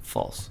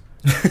 False.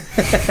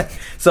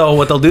 So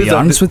what they'll do is be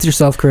honest with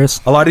yourself, Chris.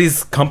 A lot of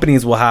these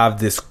companies will have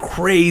this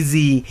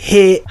crazy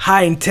hit,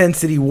 high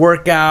intensity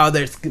workout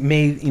that's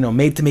made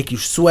to make you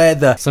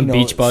sweat. Some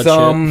beach butt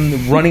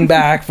shit. Running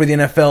back for the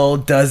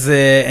NFL does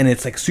it, and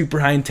it's super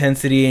high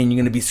intensity, and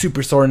you're gonna be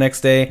super sore next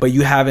day. But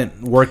you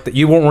haven't worked.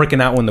 You weren't working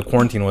out when the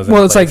quarantine was.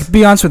 Well, it's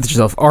be honest with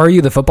yourself. Are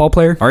you the football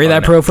player? Are you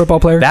that pro football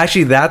player?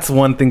 Actually, that's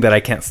one thing that I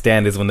can't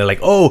stand is when they're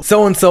like, "Oh,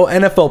 so and so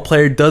NFL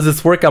player does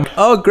this workout."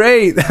 Oh,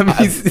 great! That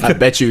means I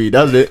bet you he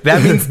does it.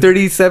 That means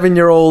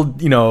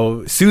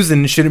 37-year-old,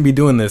 Susan shouldn't be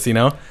doing this,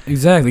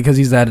 Exactly, because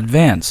he's that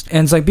advanced.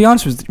 And it's be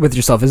honest with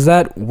yourself. Is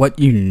that what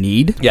you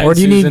need? Yeah, or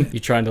do Susan, you need...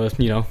 You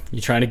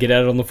trying to get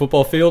at it on the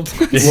football field?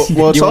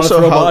 Well,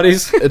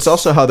 it's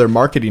also how they're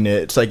marketing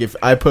it. It's if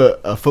I put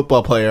a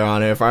football player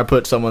on it, if I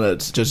put someone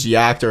that's just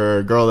yacked or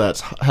a girl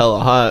that's hella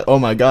hot, oh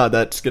my God,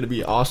 that's going to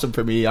be awesome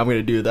for me. I'm going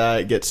to do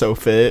that, get so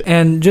fit.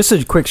 And just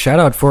a quick shout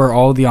out for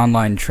all the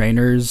online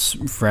trainers,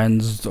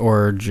 friends,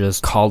 or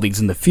just colleagues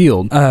in the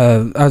field.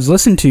 I was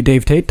listening to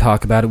Dave Tate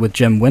talk about it with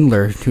Jim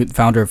Windler,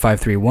 founder of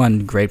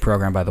 531, great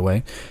program by the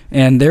way,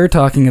 and they're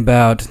talking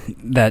about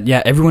that.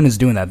 Yeah, everyone is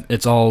doing that.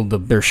 It's all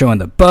they're showing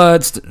the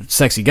butts, the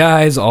sexy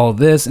guys, all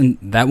this, and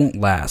that won't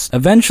last.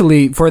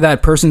 Eventually, for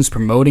that person who's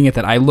promoting it,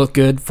 that I look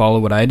good, follow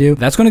what I do,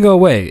 that's going to go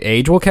away.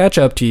 Age will catch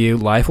up to you.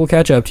 Life will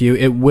catch up to you.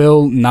 It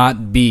will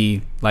not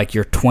be like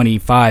you're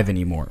 25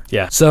 anymore.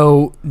 Yeah.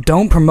 So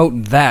don't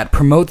promote that.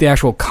 Promote the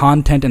actual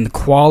content and the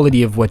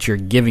quality of what you're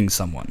giving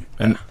someone.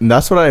 And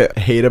that's what I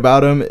hate about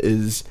them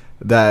is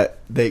that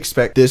they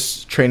expect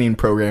this training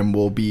program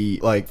will be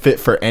fit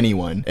for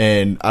anyone,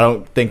 and I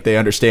don't think they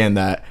understand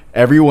that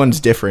everyone's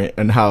different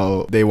and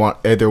how they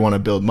either want to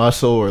build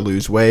muscle or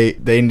lose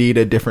weight. They need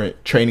a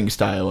different training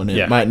style, and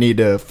it might need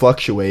to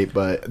fluctuate,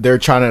 but they're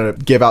trying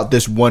to give out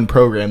this one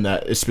program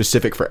that is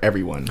specific for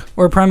everyone.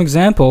 Or a prime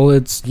example,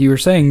 it's you were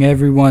saying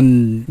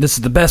everyone, this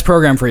is the best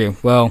program for you.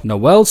 Well,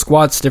 Noel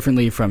squats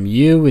differently from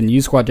you, and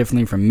you squat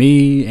differently from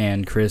me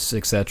and Chris,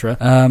 etc.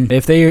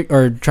 If they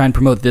are trying to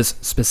promote this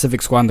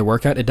specific squat in the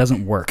workout, it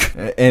doesn't work.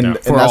 And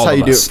that's how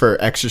you do it for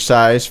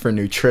exercise, for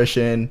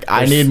nutrition.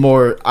 I need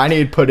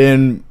to put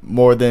in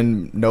more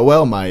than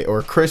Noel might,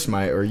 or Chris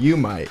might, or you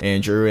might,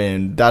 Andrew,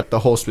 and that's the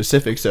whole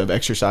specifics of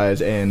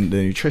exercise and the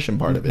nutrition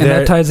part of it. And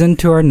that ties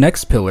into our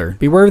next pillar.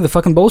 Beware of the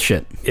fucking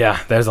bullshit. Yeah,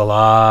 there's a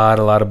lot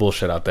of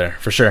bullshit out there,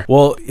 for sure.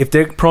 Well, if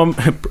they're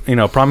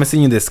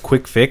promising you this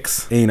quick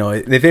fix,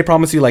 if they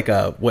promise you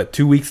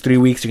 2 weeks, 3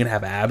 weeks, you're gonna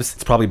have abs,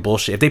 it's probably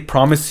bullshit. If they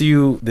promise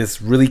you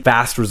this really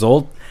fast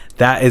result,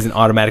 that is an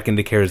automatic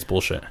indicator it's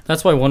bullshit.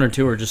 That's why 1 or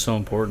 2 are just so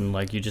important.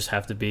 Like, you just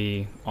have to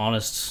be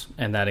honest,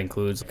 and that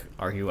includes, like,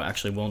 are you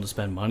actually willing to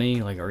spend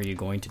money? Like, are you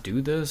going to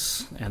do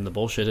this? And the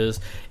bullshit is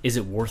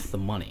it worth the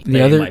money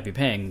that you might be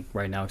paying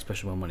right now,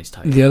 especially when money's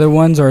tight? The other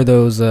ones are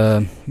those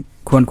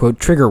quote-unquote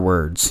trigger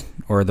words,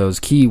 or those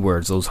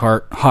keywords, those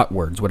hot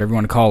words, whatever you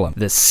want to call them.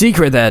 The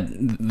secret that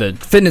the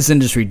fitness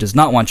industry does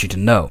not want you to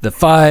know. The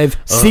 5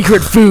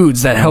 secret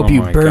foods that help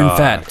you burn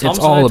fat. Thomas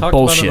it's all and I a talked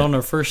bullshit. about it on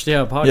our first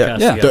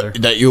podcast together.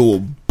 That you will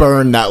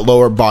burn that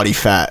lower body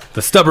fat.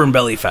 The stubborn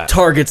belly fat.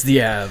 Targets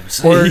the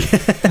abs. Or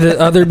the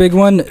other big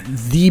one,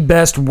 the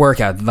best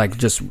workout, like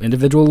just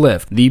individual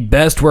lift. The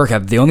best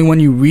workout, the only one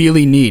you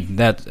really need.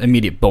 That's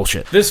immediate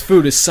bullshit. This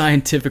food is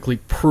scientifically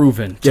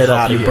proven to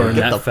help you burn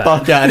that fat.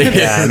 Fuck out of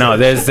here. Yeah, no,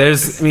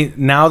 there's I mean,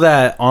 now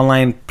that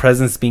online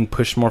presence being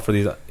pushed more for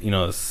these,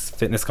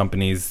 fitness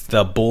companies,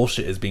 the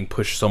bullshit is being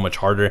pushed so much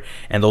harder,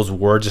 and those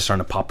words are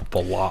starting to pop up a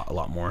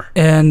lot more.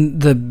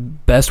 And the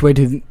best way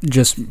to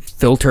just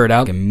filter it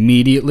out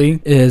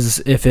immediately is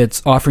if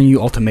it's offering you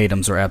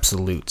ultimatums or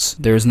absolutes.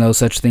 There's no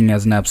such thing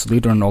as an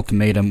absolute or an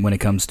ultimatum when it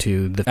comes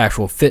to the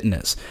actual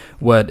fitness.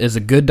 What is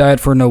a good diet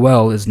for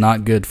Noel is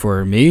not good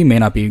for me, may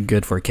not be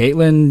good for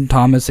Caitlin,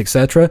 Thomas,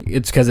 etc.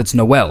 It's because it's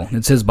Noel.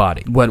 It's his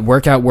body. What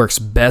workout works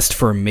best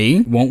for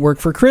me won't work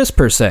for Chris,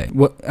 per se.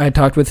 What I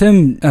talked with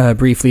him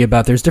briefly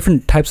about, there's different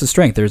types of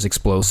strength. There's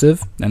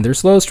explosive and there's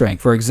slow strength.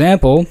 For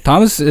example,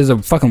 Thomas is a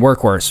fucking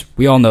workhorse.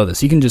 We all know this.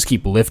 He can just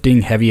keep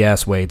lifting heavy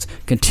ass weights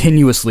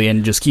continuously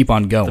and just keep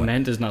on going. The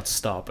man does not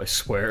stop, I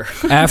swear.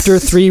 After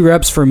 3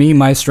 reps for me,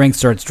 my strength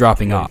starts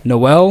dropping off.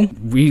 Noel,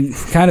 we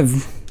kind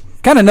of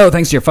know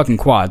thanks to your fucking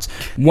quads.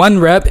 1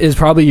 rep is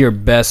probably your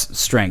best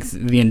strength.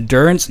 The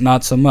endurance,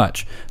 not so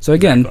much. So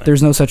again,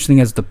 there's no such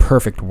thing as the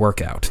perfect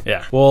workout.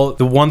 Yeah. Well,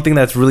 the one thing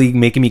that's really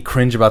making me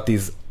cringe about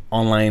these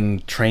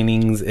online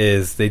trainings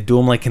is they do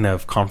them like in a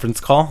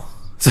conference call.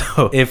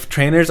 So if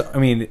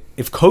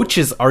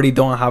coaches already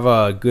don't have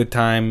a good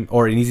time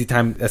or an easy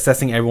time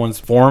assessing everyone's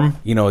form,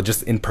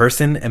 just in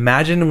person,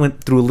 imagine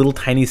went through a little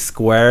tiny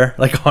square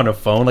like on a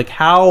phone. Like,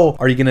 how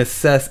are you gonna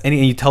assess any?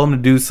 And you tell them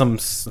to do some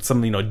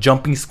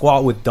jumping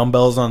squat with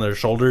dumbbells on their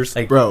shoulders.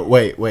 Like, bro,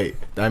 wait.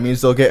 That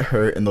means they'll get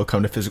hurt and they'll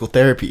come to physical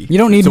therapy. You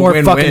don't need more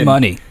fucking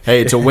money.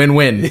 Hey, it's a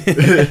win-win.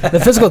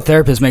 The physical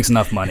therapist makes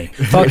enough money.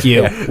 Fuck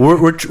you. Yeah.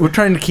 We're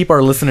trying to keep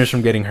our listeners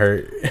from getting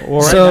hurt.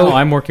 Well, right now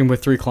I'm working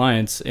with 3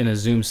 clients in a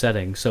Zoom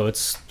setting, so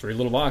it's 3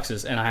 little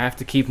boxes, and I have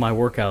to keep my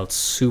workouts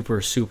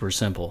super, super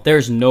simple.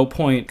 There's no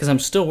point, because I'm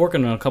still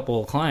working on a couple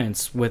of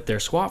clients with their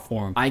squat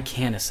form. I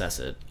can't assess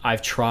it.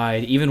 I've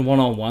tried, even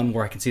one-on-one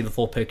where I can see the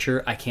full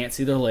picture. I can't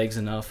see their legs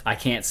enough. I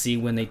can't see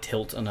when they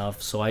tilt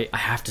enough, so I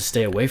have to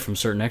stay away from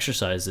certain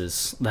exercises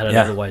that I'd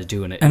otherwise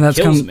do, and it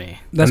kills me.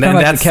 That's kind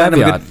of like the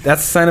caveat.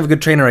 That's a sign of a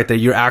good trainer right there.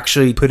 You're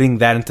actually putting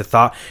that into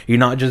thought. You're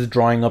not just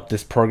drawing up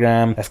this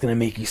program that's going to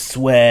make you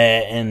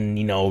sweat and,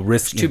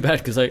 risk. It's too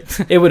bad, because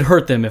it would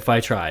hurt them if I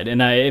tried,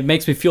 and it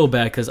makes me feel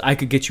bad because I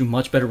could get you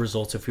much better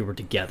results if we were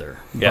together.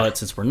 Yeah. But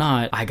since we're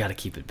not, I got to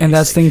keep it basic. And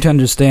that's the thing to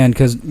understand,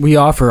 because we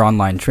offer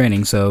online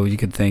training, so you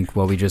could think,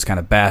 well, we just kind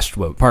of bashed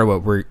part of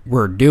what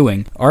we're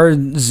doing. Our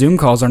Zoom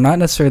calls are not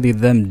necessarily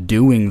them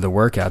doing the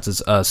workouts.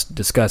 It's us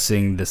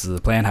discussing, this is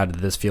the plan, how did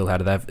this feel, how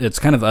did that. It's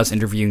kind of us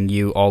interviewing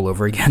you all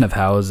over again of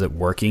how is it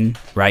working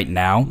right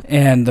now.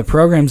 And the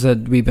programs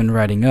that we've been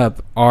writing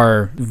up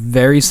are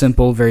very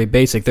simple, very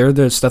basic. They're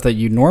the stuff that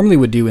you normally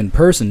would do in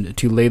person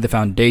to lay the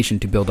foundation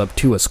to build up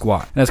to a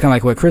squat. And that's kind of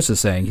like what Chris is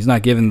saying. He's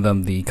not giving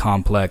them the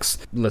complex,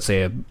 let's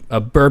say a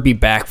burpee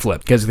backflip,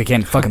 because they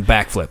can't fucking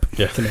backflip.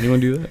 Yeah. Can anyone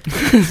do that?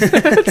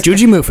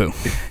 Jujimufu.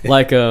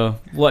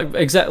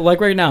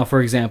 Like right now,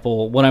 for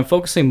example, what I'm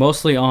focusing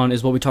mostly on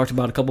is what we talked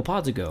about a couple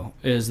pods ago,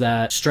 is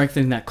that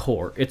strengthening that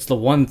core. It's the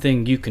one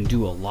thing you can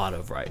do a lot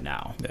of right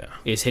now. Yeah.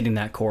 Is hitting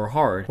that core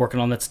hard, working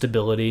on that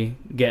stability,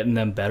 getting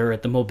them better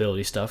at the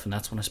mobility stuff, and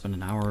that's when I spend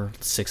an hour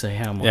at 6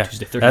 a.m. on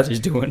Tuesday, Thursdays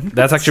doing.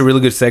 That's actually a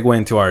really good segue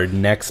into our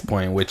next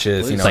point, which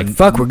is, it's like,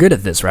 fuck, we're good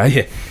at this,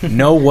 right?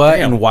 Know what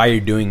and why you're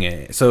doing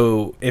it.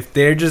 So if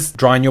they're just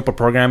drawing you up a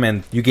program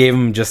and you gave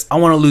them just, I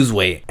want to lose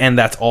weight, and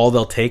that's all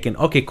they'll take, and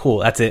okay, cool,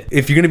 that's it.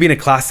 If you're going to be in a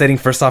class setting,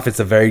 first off, it's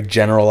a very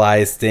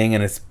generalized thing,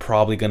 and it's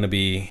probably going to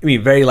be,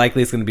 very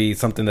likely it's going to be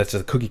something that's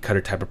just a cookie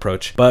cutter type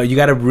approach. But you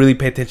got to really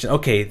pay attention.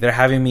 Okay, they're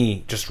having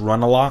me just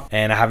run a lot,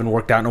 and I haven't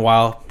worked out in a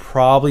while.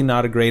 Probably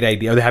not a great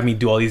idea. Or they have me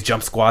do all these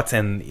jump squats,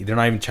 and they're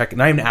not even checking,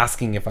 not even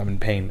asking if I'm in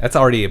pain. That's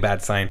already a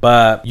bad sign.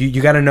 But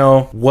you got to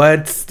know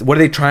what are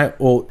they trying.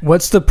 Well,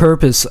 what's the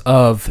purpose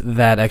of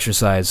that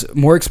exercise?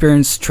 More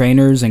experienced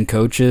trainers and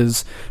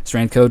coaches,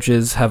 strength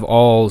coaches, have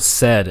all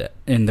said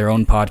in their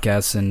own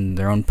podcasts and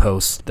their own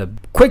posts, the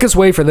quickest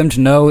way for them to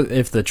know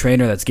if the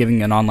trainer that's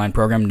giving an online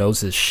program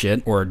knows his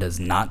shit or does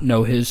not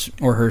know his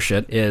or her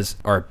shit is,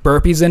 are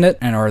burpees in it,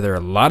 and are there a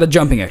lot of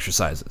jumping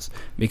exercises?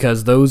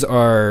 Because those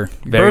are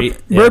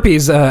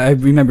burpees. I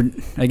remember,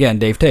 again,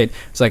 Dave Tate,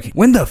 it's like,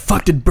 when the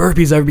fuck did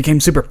burpees ever become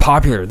super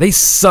popular? They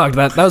sucked.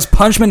 That was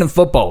punishment in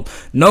football.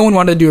 No one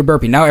wanted to do a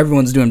burpee. Now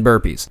everyone's doing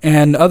burpees.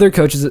 And other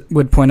coaches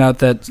would point out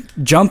that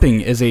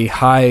jumping is a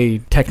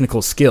high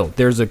technical skill.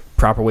 There's a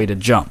proper way to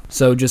jump.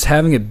 So just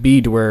having it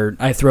be to where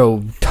I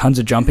throw tons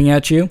of jumping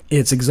at you,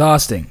 it's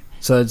exhausting.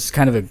 So it's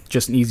kind of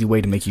just an easy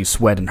way to make you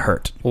sweat and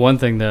hurt. Well, one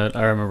thing that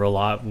I remember a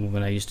lot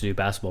when I used to do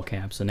basketball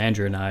camps, and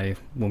Andrew and I,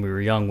 when we were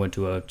young, went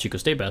to a Chico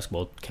State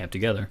basketball camp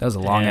together. That was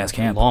a long-ass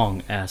camp.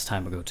 Long-ass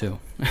time ago, too.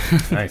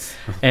 Nice.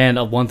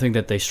 And one thing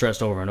that they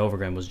stressed over and over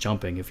again was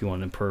jumping. If you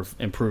want to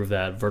improve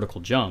that vertical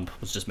jump,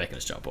 was just making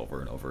us jump over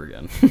and over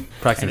again.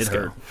 Practice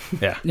hurt.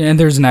 Yeah. And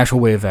there's an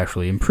actual way of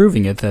actually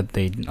improving it that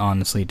they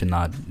honestly did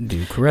not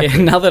do correctly.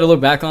 And now that I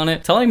look back on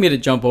it, telling me to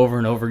jump over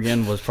and over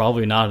again was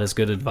probably not as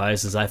good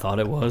advice as I thought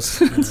it was.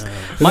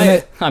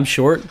 I'm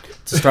short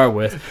to start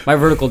with. My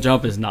vertical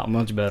jump is not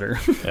much better.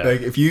 Yeah.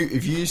 Like if you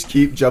just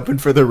keep jumping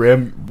for the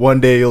rim, one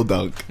day you'll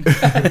dunk.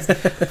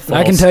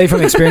 I can tell you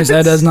from experience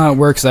that does not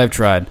work, because I've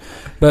tried.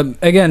 But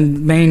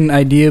again, main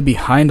idea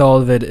behind all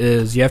of it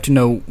is you have to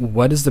know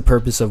what is the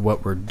purpose of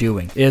what we're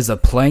doing. Is a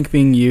plank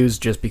being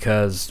used just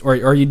because, or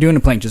are you doing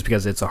a plank just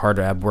because it's a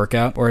harder ab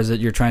workout, or is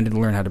it you're trying to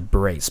learn how to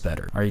brace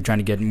better? Are you trying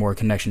to get more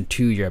connection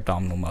to your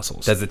abdominal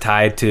muscles? Does it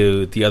tie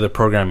to the other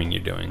programming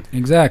you're doing?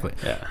 Exactly.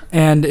 Yeah.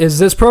 And is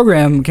this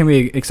program, can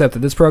we accept that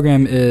this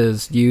program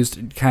is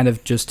used kind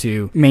of just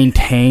to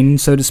maintain,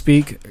 so to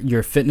speak,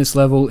 your fitness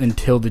level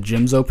until the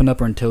gyms open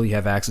up or until you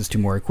have access to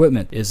more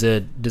equipment? Is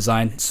it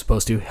designed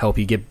supposed to help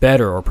you get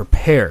better or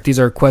prepare? These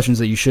are questions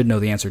that you should know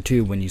the answer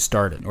to when you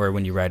start it or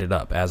when you write it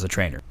up as a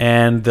trainer.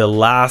 And the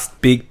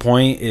last big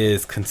point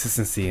is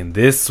consistency. And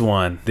this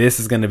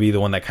is going to be the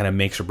one that kind of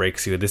makes or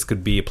breaks you. This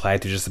could be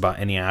applied to just about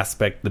any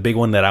aspect. The big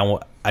one that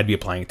I'd be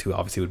applying to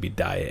obviously would be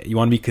diet. You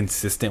want to be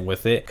consistent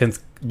with it.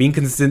 Being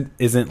consistent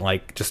isn't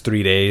like just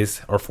 3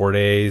 days or 4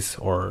 days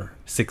or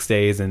 6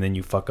 days and then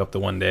you fuck up the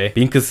one day.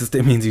 Being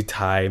consistent means you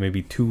tie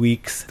maybe 2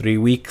 weeks, 3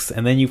 weeks,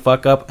 and then you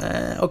fuck up.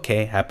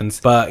 Okay, happens.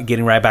 But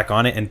getting right back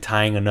on it and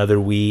tying another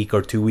week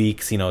or 2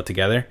 weeks,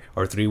 together,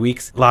 or 3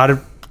 weeks. A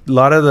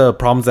lot of the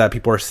problems that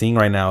people are seeing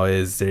right now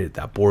is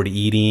that bored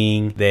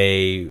eating.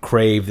 They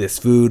crave this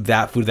food,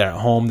 that food. They're at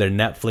home, they're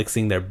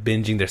Netflixing, they're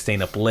binging, they're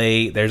staying up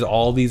late. There's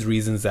all these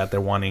reasons that they're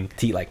wanting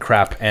to eat like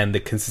crap, and the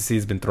consistency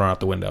has been thrown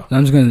out the window.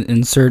 I'm just going to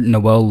insert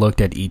Noel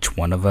looked at each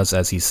one of us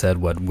as he said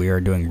what we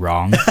are doing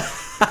wrong.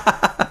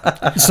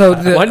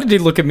 Why did he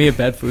look at me at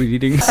bad food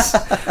eating?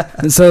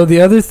 So the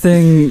other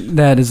thing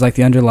that is like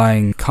the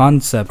underlying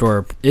concept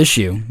or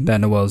issue that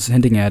Noel's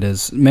hinting at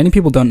is many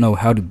people don't know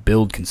how to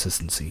build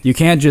consistency. You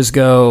can't just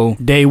go,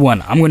 day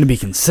one, I'm going to be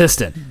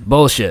consistent.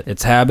 Bullshit.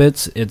 It's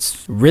habits,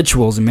 it's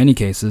rituals in many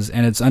cases,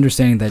 and it's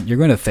understanding that you're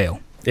going to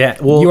fail. Yeah,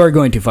 well, you are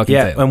going to fucking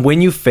fail. And when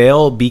you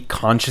fail, be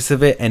conscious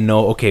of it and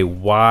know, okay,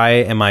 why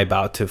am I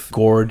about to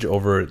gorge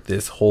over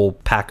this whole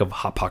pack of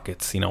Hot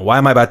Pockets? Why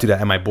am I about to do that?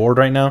 Am I bored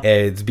right now?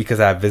 It's because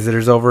I have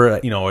visitors over. Or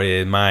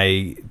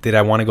did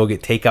I want to go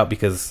get takeout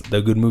because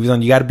the good movie's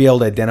on? You got to be able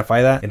to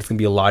identify that, and it's gonna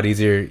be a lot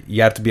easier.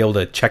 You have to be able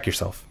to check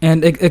yourself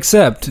and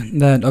accept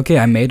that. Okay,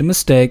 I made a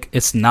mistake.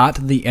 It's not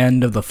the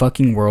end of the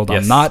fucking world.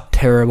 Yes. I'm not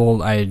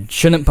terrible. I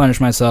shouldn't punish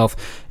myself.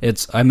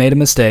 I made a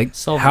mistake.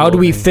 How do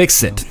we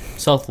fix it?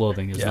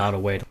 Self-loathing is not a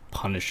way to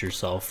punish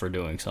yourself for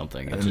doing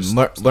something. It's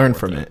just learn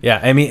from it. Yeah,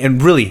 I mean,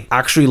 and really,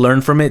 actually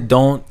learn from it.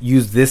 Don't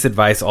use this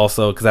advice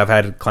also, because I've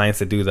had clients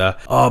that do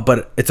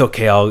but it's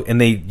okay.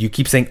 You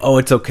keep saying,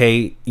 it's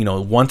okay,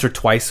 once or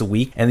twice a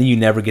week, and then you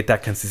never get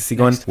that consistency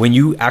going. When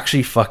you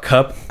actually fuck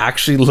up,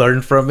 actually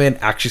learn from it,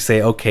 actually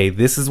say, okay,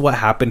 this is what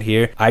happened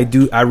here.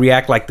 I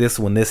react like this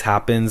when this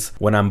happens.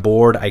 When I'm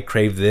bored, I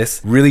crave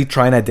this. Really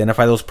try and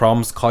identify those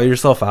problems, call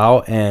yourself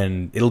out,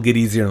 and it'll get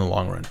easier in the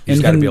long run. You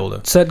just got to be able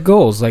to set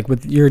goals. Like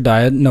with your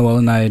diet, Noel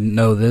and I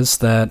know this,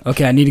 that,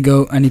 okay, I need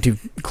to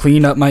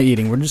clean up my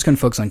eating. We're just going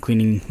to focus on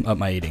cleaning up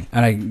my eating.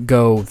 And I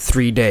go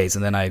 3 days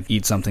and then I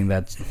eat something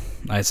that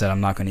I said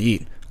I'm not going to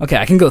eat. Okay,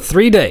 I can go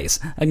 3 days.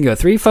 I can go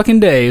 3 fucking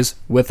days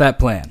with that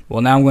plan.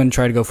 Well, now I'm going to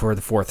try to go for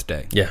the 4th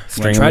day. Yeah,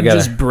 I'm going to try to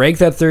just break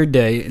that 3rd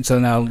day. And so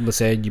now, let's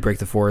say you break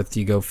the 4th,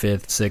 you go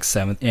 5th, 6th,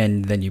 7th,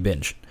 and then you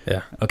binge.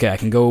 Yeah. Okay, I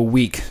can go a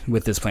week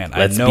with this plan.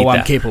 I know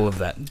I'm capable of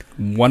that.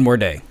 1 more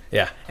day.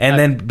 Yeah. And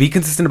then be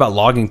consistent about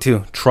logging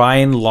too. Try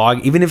and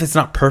log, even if it's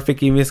not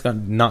perfect, even if it's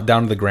not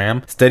down to the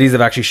gram. Studies have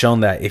actually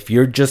shown that if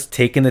you're just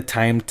taking the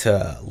time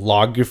to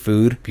log your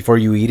food before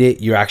you eat it,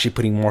 you're actually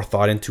putting more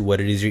thought into what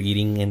it is you're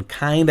eating and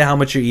kind of how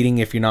much you're eating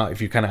if you're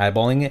kind of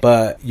eyeballing it.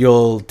 But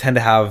you'll tend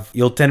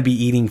to be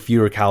eating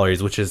fewer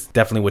calories, which is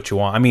definitely what you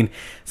want. I mean,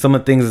 some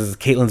of the things is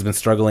Caitlin's been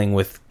struggling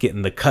with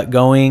getting the cut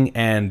going,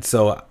 and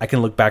so I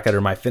can look back at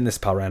her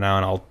MyFitnessPal right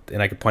now and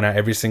I can point out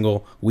every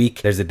single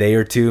week there's a day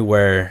or two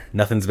where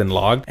nothing's been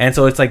logged. And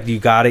so it's like you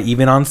gotta,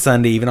 even on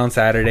Sunday, even on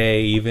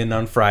Saturday, even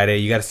on Friday,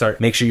 you gotta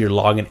make sure you're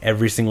logging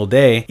every single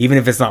day, even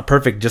if it's not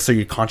perfect, just so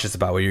you're conscious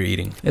about what you're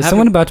eating. Is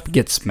someone about to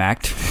get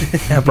smacked?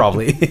 Yeah,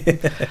 probably.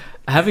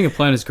 Having a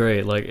plan is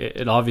great. Like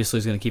it obviously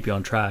is going to keep you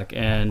on track,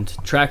 and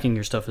tracking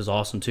your stuff is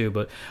awesome too.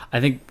 But I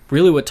think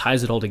really what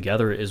ties it all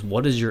together is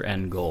what is your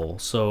end goal.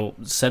 So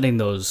setting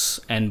those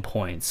end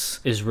points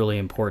is really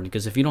important,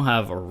 because if you don't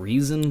have a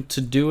reason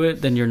to do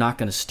it, then you're not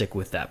going to stick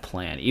with that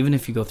plan, even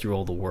if you go through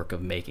all the work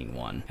of making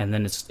one. And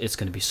then it's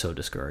going to be so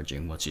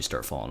discouraging once you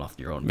start falling off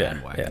your own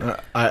bandwagon.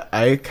 Yeah.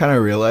 I kind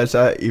of realized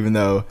that, even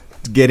though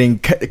getting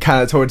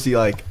kind of towards the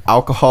like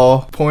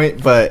alcohol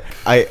point, but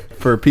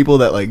for people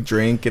that like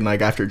drink and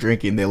like after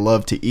drinking they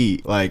love to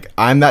eat, like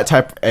I'm that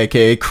type,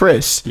 aka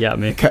Chris. Yeah,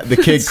 me.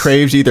 The kid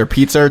craves either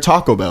pizza or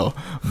Taco Bell,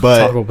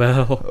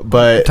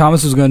 but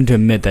Thomas was going to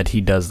admit that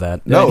he does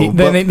that. No,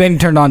 then he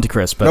turned on to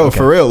Chris. But no, okay.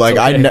 For real, like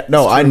I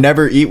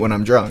never eat when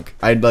I'm drunk.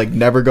 I'd like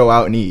never go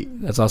out and eat.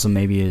 That's also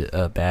maybe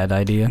a bad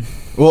idea.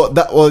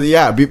 Well,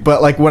 yeah,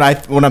 but like when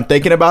I'm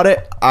thinking about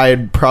it,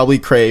 I'd probably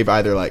crave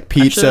either like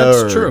pizza.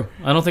 Actually, that's true.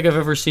 I don't think I've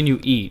ever seen you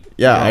eat.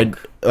 Yeah,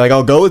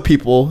 I'll go with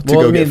people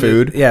to get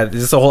food. Yeah,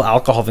 this is a whole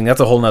alcohol thing. That's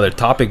a whole nother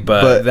topic,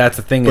 but that's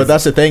the thing. But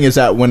that's the thing is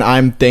that when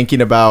I'm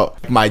thinking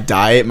about my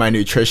diet, my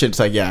nutrition, it's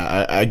like,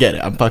 yeah, I get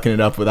it. I'm fucking it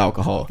up with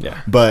alcohol. Yeah.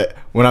 But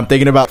when I'm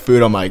thinking about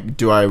food, I'm like,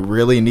 do I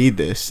really need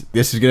this?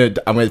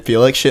 I'm gonna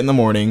feel like shit in the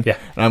morning. Yeah.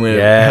 And I'm gonna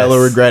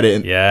hella regret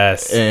it.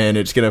 Yes. And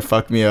it's gonna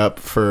fuck me up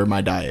for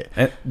my diet.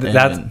 And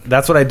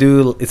that's what I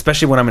do,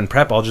 especially when I'm in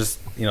prep. I'll just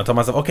tell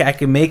myself, okay, I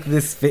can make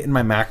this fit in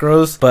my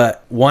macros,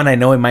 but one, I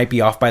know it might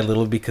be off by a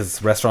little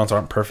because restaurants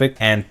aren't perfect,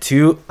 and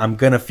two, I'm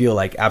gonna feel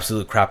like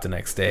absolute crap the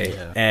next day,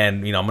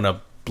 and I'm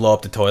gonna blow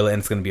up the toilet and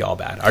it's gonna be all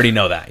bad. I already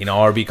know that,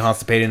 or be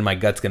constipated and my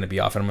gut's gonna be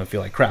off and I'm gonna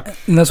feel like crap.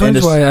 And that's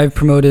why I've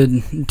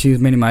promoted to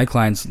many of my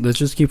clients, let's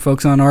just keep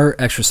focusing on our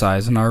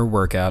exercise and our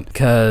workout,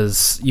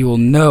 because you will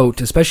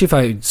note, especially if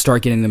I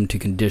start getting them to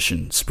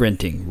condition,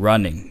 sprinting,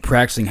 running,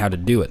 practicing how to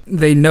do it,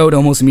 they note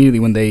almost immediately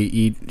when they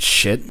eat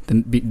shit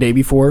the day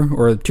before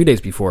or 2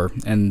 days before,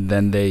 and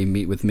then they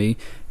meet with me.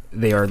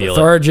 They are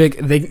lethargic.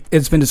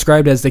 It's been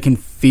described as they can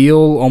feel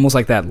almost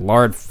like that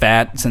lard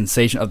fat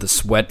sensation of the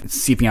sweat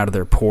seeping out of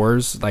their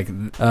pores. Like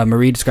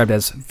Marie described it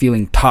as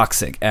feeling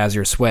toxic as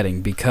you're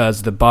sweating,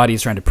 because the body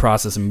is trying to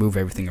process and move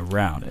everything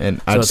around.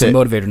 And so it's a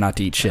motivator not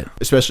to eat shit.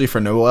 Especially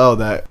for Noel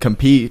that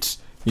competes,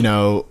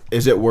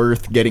 is it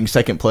worth getting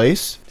second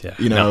place? Yeah.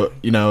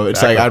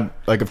 It's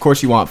like, of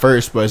course you want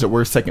first, but is it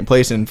worth second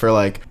place? And for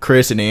like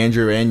Chris and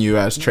Andrew and you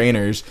as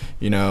trainers,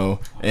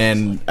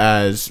 and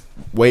as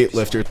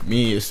weightlifters,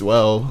 me as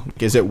well,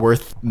 is it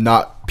worth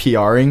not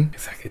PRing?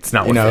 Exactly. It's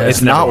not worth it.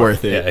 It's not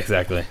worth it. Yeah,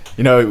 exactly.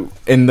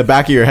 In the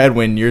back of your head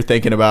when you're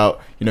thinking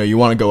about, you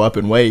want to go up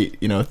in weight,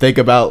 think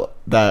about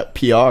that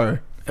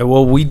PR.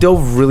 Well, we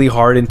dove really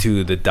hard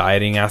into the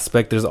dieting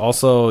aspect. There's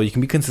also, you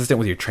can be consistent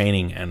with your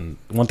training, and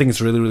one thing that's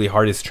really, really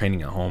hard is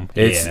training at home.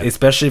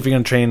 Especially if you're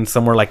going to train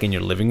somewhere like in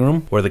your living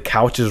room where the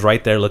couch is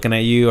right there looking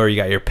at you, or you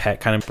got your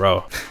pet kind of,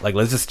 bro, like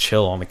let's just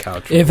chill on the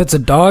couch. If it's a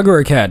dog or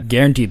a cat,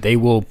 guaranteed they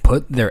will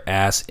put their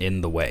ass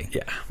in the way.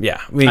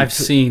 Yeah. I've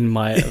seen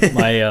my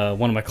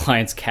one of my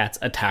clients' cats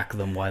attack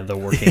them while they're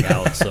working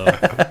out. So,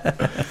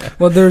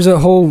 well, there's a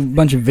whole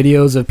bunch of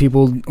videos of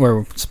people,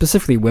 or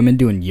specifically women,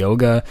 doing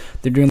yoga.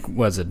 They're doing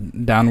a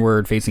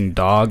downward facing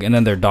dog, and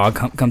then their dog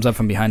comes up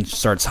from behind and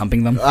starts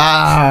humping them.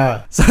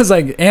 So it's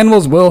like,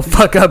 animals will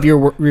fuck up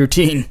your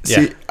routine.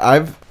 See,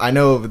 I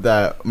know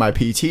that my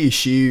PT,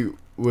 she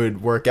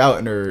would work out,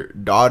 and her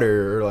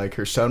daughter or like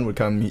her son would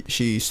come.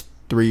 She's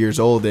 3 years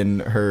old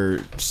and her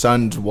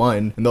son's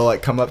 1, and they'll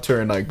like come up to her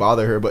and like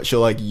bother her, but she'll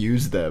like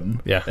use them.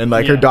 And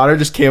like her daughter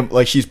just can't,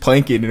 like she's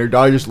planking and her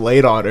daughter just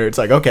laid on her. It's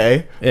like,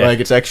 okay,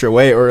 like it's extra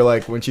weight. Or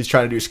like when she's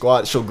trying to do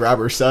squats, she'll grab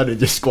her son and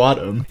just squat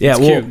him.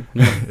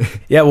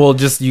 Well,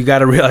 just, you got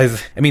to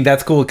realize, I mean,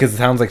 that's cool because it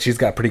sounds like she's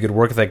got pretty good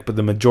work ethic, but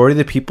the majority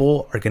of the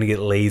people are going to get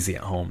lazy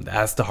at home.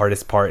 That's the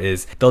hardest part,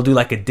 is they'll do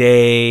like a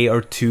day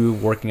or two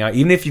working out,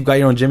 even if you've got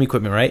your own gym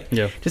equipment, right?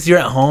 Just you're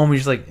at home, you're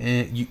just like,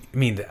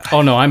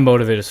 oh no, I'm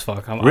motivated as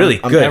fuck. I'm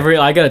good.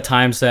 I got a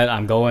time set.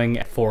 I'm going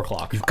at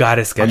 4:00. You've got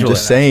to schedule. I'm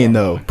just saying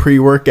though,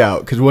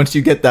 pre-workout, because once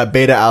you get that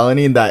beta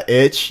alanine, that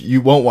itch,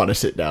 you won't want to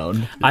sit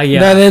down.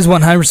 That is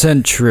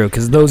 100% true,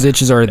 because those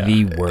itches are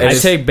the worst. I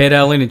take beta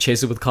alanine and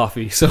chase it with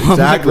coffee, so I'm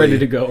like ready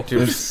to go.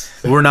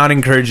 We're not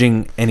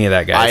encouraging any of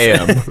that, guys.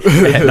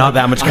 I am. Not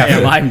that much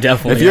caffeine. I'm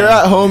definitely. If you're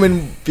at home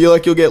and feel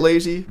like you'll get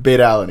lazy,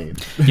 beta alanine.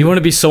 You want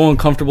to be so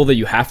uncomfortable that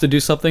you have to do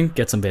something?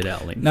 Get some beta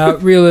alanine. Now,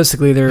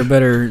 realistically, there are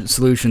better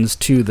solutions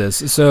to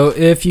this. So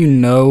if you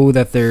know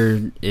that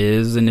there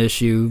is an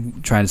issue,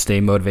 trying to stay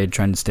motivated,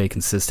 trying to stay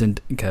consistent,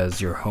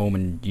 because you're home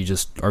and you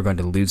just are going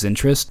to lose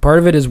interest, part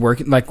of it is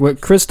working, like what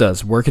Chris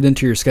does, work it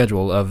into your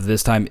schedule of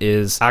this time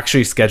is...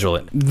 Actually schedule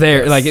it.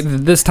 Like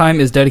this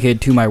time is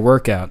dedicated to my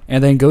workout,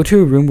 and then go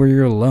to a room where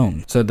you're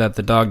alone so that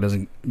the dog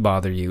doesn't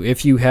bother you.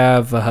 If you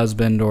have a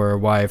husband or a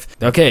wife,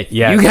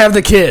 you have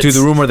the kids. To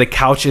the room where the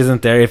couch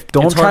isn't there.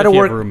 Don't try to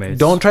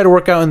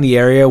work out in the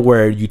area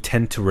where you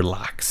tend to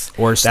relax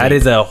or sleep. That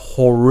is a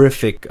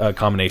horrific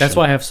combination. That's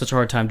why I have such a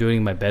hard time doing it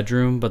in my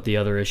bedroom, but the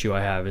other issue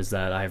I have is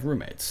that I have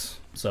roommates,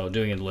 so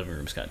doing it in the living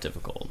room is kind of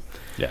difficult.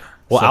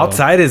 Well, So-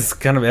 outside is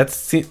kind of that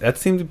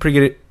seems a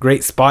pretty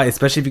great spot,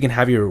 especially if you can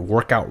have your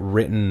workout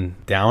written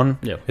down.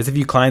 Yeah. There's a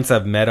few clients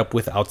I've met up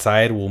with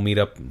outside. We'll meet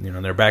up,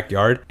 in their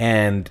backyard,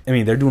 and I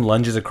mean they're doing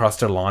lunges across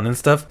their lawn and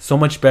stuff. So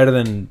much better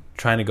than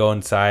trying to go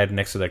inside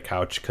next to their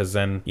couch, because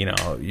then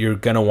you're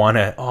gonna want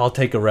to. Oh, I'll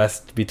take a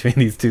rest between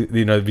these two,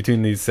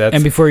 between these sets.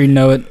 And before you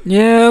know it,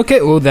 yeah,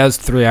 okay, well, that was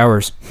 3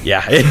 hours.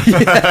 Yeah.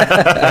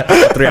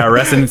 3 hour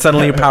rest, and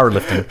suddenly you're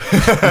powerlifting.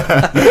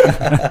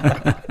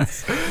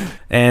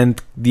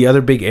 And the other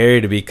big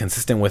area to be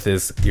consistent with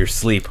is your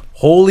sleep.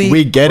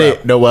 We get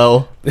it,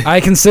 Noel. I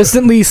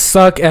consistently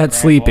suck at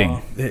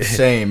sleeping.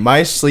 Same.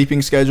 My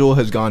sleeping schedule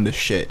has gone to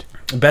shit.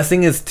 The best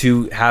thing is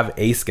to have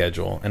a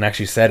schedule and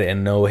actually set it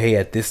and know, hey,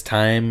 at this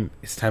time,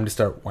 it's time to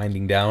start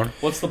winding down.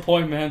 What's the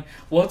point, man?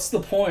 What's the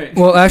point?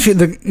 Well, actually,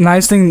 the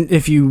nice thing,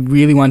 if you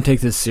really want to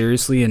take this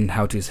seriously and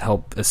how to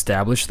help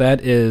establish that,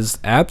 is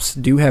apps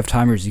do have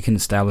timers you can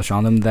establish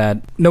on them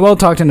that Noel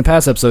talked in the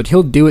past episode.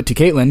 He'll do it to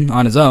Caitlin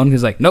on his own.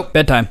 He's like, nope,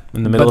 bedtime.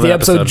 In the middle of the an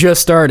episode episode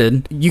just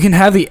started. You can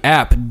have the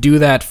app do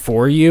that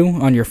for you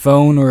on your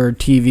phone or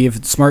TV, if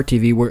it's smart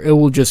TV, where it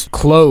will just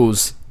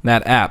close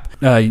that app.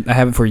 I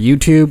have it for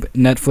YouTube,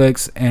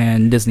 Netflix,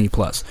 and Disney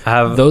Plus. I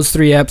have those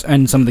 3 apps,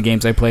 and some of the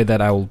games I play that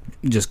I will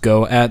just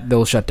go at,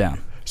 they'll shut down.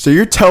 So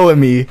you're telling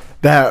me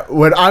that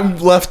when I'm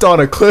left on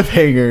a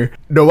cliffhanger,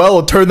 Noel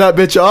will turn that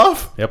bitch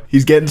off? Yep.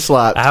 He's getting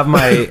slapped. I have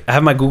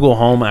my Google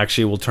Home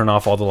actually will turn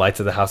off all the lights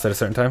of the house at a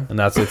certain time, and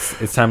that's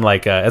it's time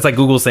it's like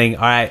Google saying,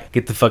 all right,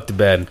 get the fuck to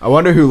bed. I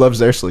wonder who loves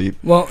their sleep.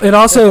 Well, it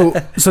also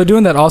so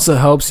doing that also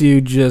helps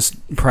you just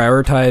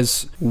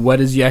prioritize what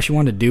is you actually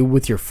want to do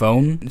with your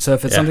phone. So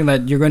if it's something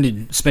that you're going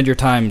to spend your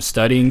time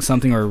studying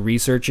something or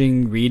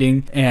researching,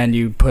 reading, and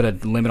you put a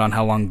limit on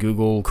how long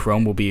Google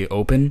Chrome will be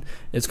open,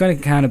 it's going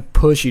to kind of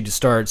push you to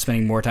start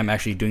spending more time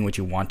actually doing what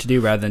you want to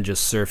do rather than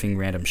just surfing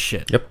random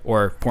shit. Yep.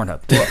 Or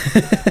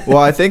Pornhub. Well,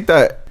 I think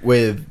that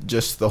with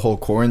just the whole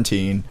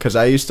quarantine, because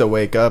I used to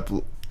wake up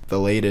the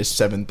latest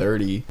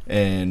 7:30,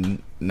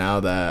 and now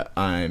that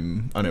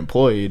I'm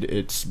unemployed,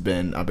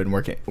 I've been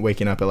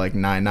waking up at like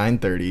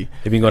 9:30.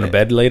 Have you been going to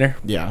bed later?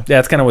 Yeah.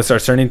 That's kind of what it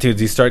starts turning to.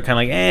 Is you start kind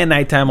of like,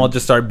 nighttime, I'll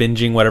just start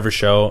binging whatever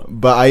show.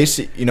 But I used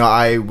to,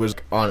 I was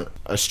on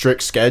a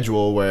strict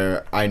schedule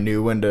where I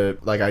knew when to,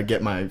 I'd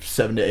get my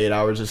 7 to 8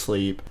 hours of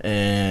sleep,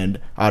 and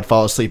I'd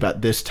fall asleep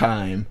at this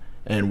time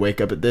and wake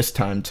up at this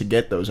time to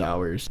get those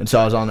hours. And so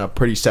I was on a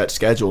pretty set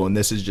schedule, and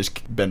this has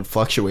just been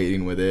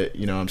fluctuating with it.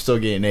 I'm still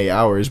getting 8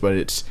 hours,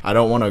 but I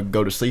don't want to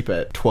go to sleep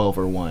at 12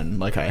 or 1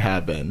 like I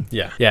have been.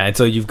 Yeah. And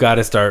so you've got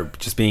to start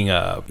just being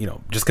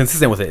just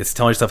consistent with it. It's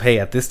telling yourself, hey,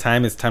 at this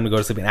time it's time to go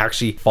to sleep, and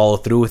actually follow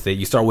through with it.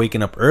 You start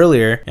waking up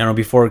earlier,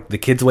 before the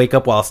kids wake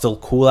up while it's still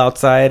cool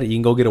outside. You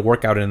can go get a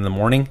workout in the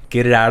morning,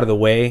 get it out of the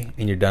way,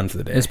 and you're done for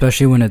the day.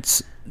 Especially when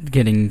it's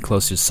getting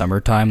close to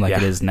summertime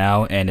it is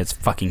now, and it's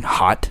fucking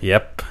hot.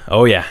 Yep.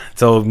 Oh yeah.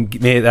 So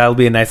maybe that'll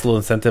be a nice little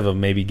incentive of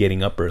maybe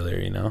getting up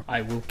earlier.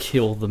 I will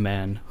kill the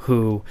man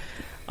who,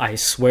 I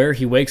swear,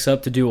 he wakes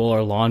up to do all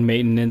our lawn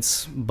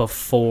maintenance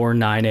before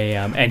 9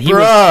 a.m. and he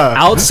was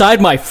outside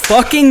my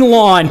fucking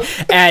lawn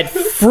at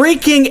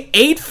freaking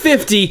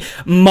 8:50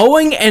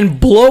 mowing and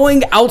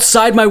blowing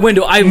outside my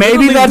window.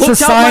 Maybe that's a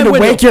sign to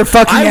wake your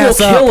fucking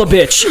ass up. I will kill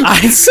a bitch.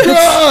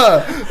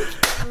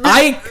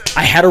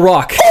 I had a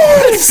rock.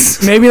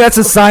 Maybe that's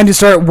a sign to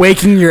start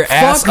waking your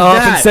ass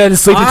up instead of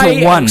sleeping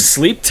till 1.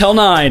 Sleep till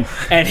 9,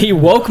 and he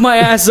woke my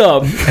ass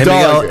up. And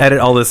I'll edit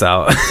all this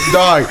out.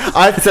 Dog,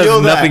 I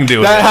feel that. Nothing to do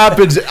with that it.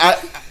 happens.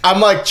 I'm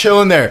like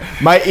chilling there.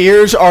 My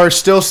ears are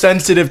still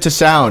sensitive to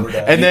sound,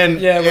 and then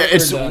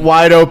it's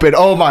wide open.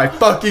 Oh my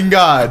fucking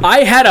god!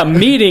 I had a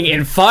meeting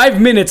in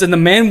 5 minutes, and the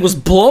man was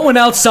blowing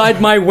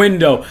outside my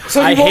window.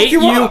 So I hate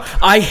you.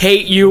 I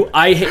hate you.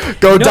 I hate.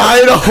 Go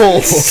die in a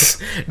hole.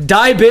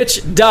 Die,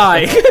 bitch.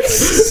 Die.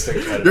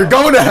 You're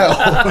going to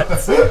hell.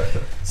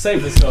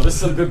 Save this though. This is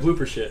some good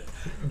blooper shit.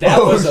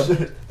 That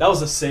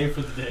was a save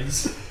for the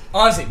days.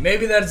 Honestly,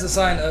 maybe that is a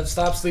sign of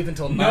stop sleeping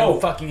until 9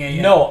 fucking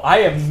a.m. No, I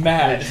am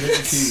mad.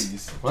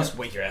 Just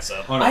wake your ass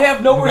up. I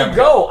have nowhere to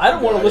go. I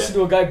don't want to listen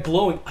to a guy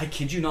blowing. I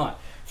kid you not.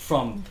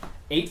 From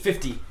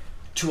 8:50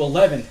 to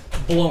 11,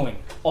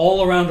 blowing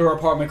all around our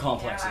apartment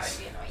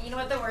complexes. You know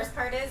what the worst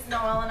part is?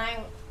 Noel and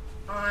I,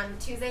 on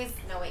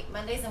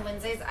Mondays and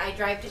Wednesdays, I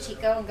drive to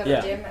Chico and go to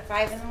the gym at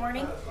 5 in the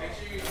morning.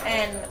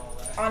 And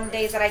on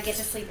days that I get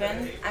to sleep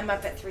in, I'm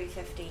up at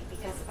 3:50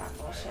 because of that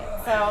bullshit.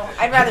 So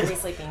I'd rather be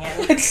sleeping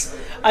in.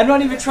 I'm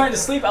not even trying to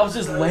sleep. I was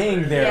just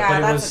laying there.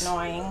 Yeah, but that's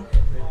annoying.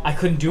 I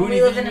couldn't do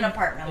anything. We lived in an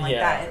apartment like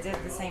that. It did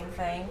the same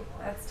thing.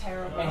 That's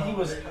terrible. And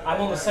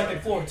I'm on the second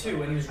floor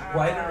too, and he was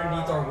right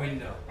underneath our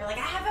window. You're like,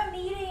 I have a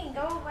meeting.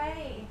 Go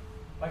away.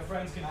 My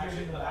friends could hear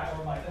me in the back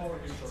of my door.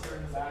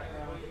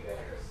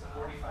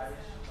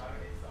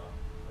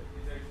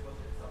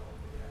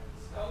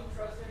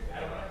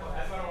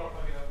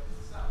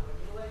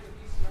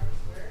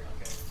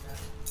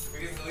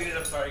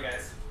 I'm sorry,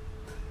 guys.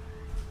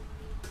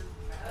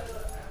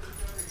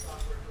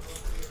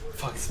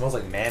 Fuck, it smells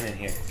like man in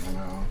here. I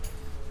know.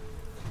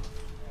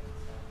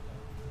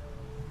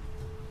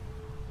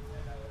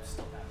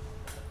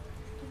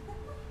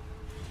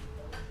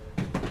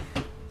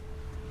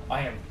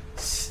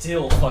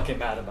 still fucking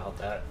mad about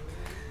that.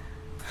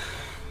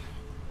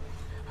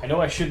 I know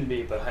I shouldn't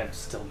be, but I'm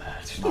still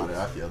mad. Oh, dude,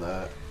 I feel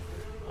that.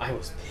 I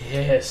was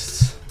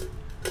pissed.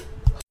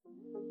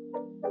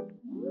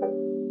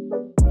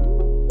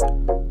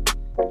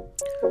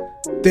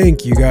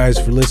 Thank you guys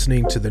for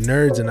listening to the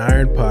Nerds and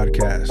Iron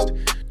podcast.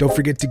 Don't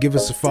forget to give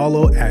us a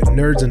follow at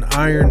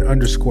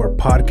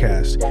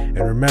nerdsandIron_podcast. And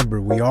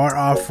remember, we are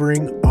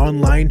offering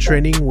online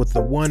training with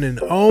the one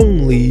and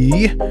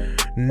only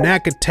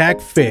Knack Attack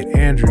Fit.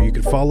 Andrew, you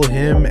can follow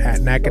him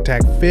at Knack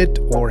Attack Fit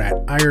or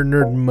at Iron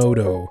Nerd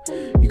Moto.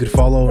 You could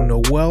follow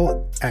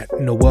Noel at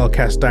Noel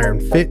Cast Iron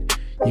Fit.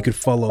 You could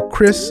follow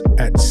Chris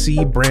at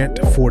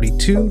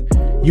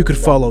cbrant42. You could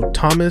follow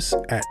Thomas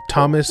at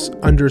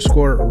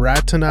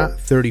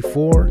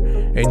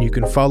Thomas_Ratana34. And you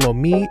can follow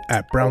me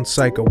at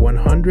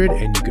BrownPsycho100.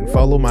 And you can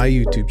follow my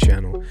YouTube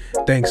channel.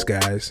 Thanks,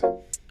 guys.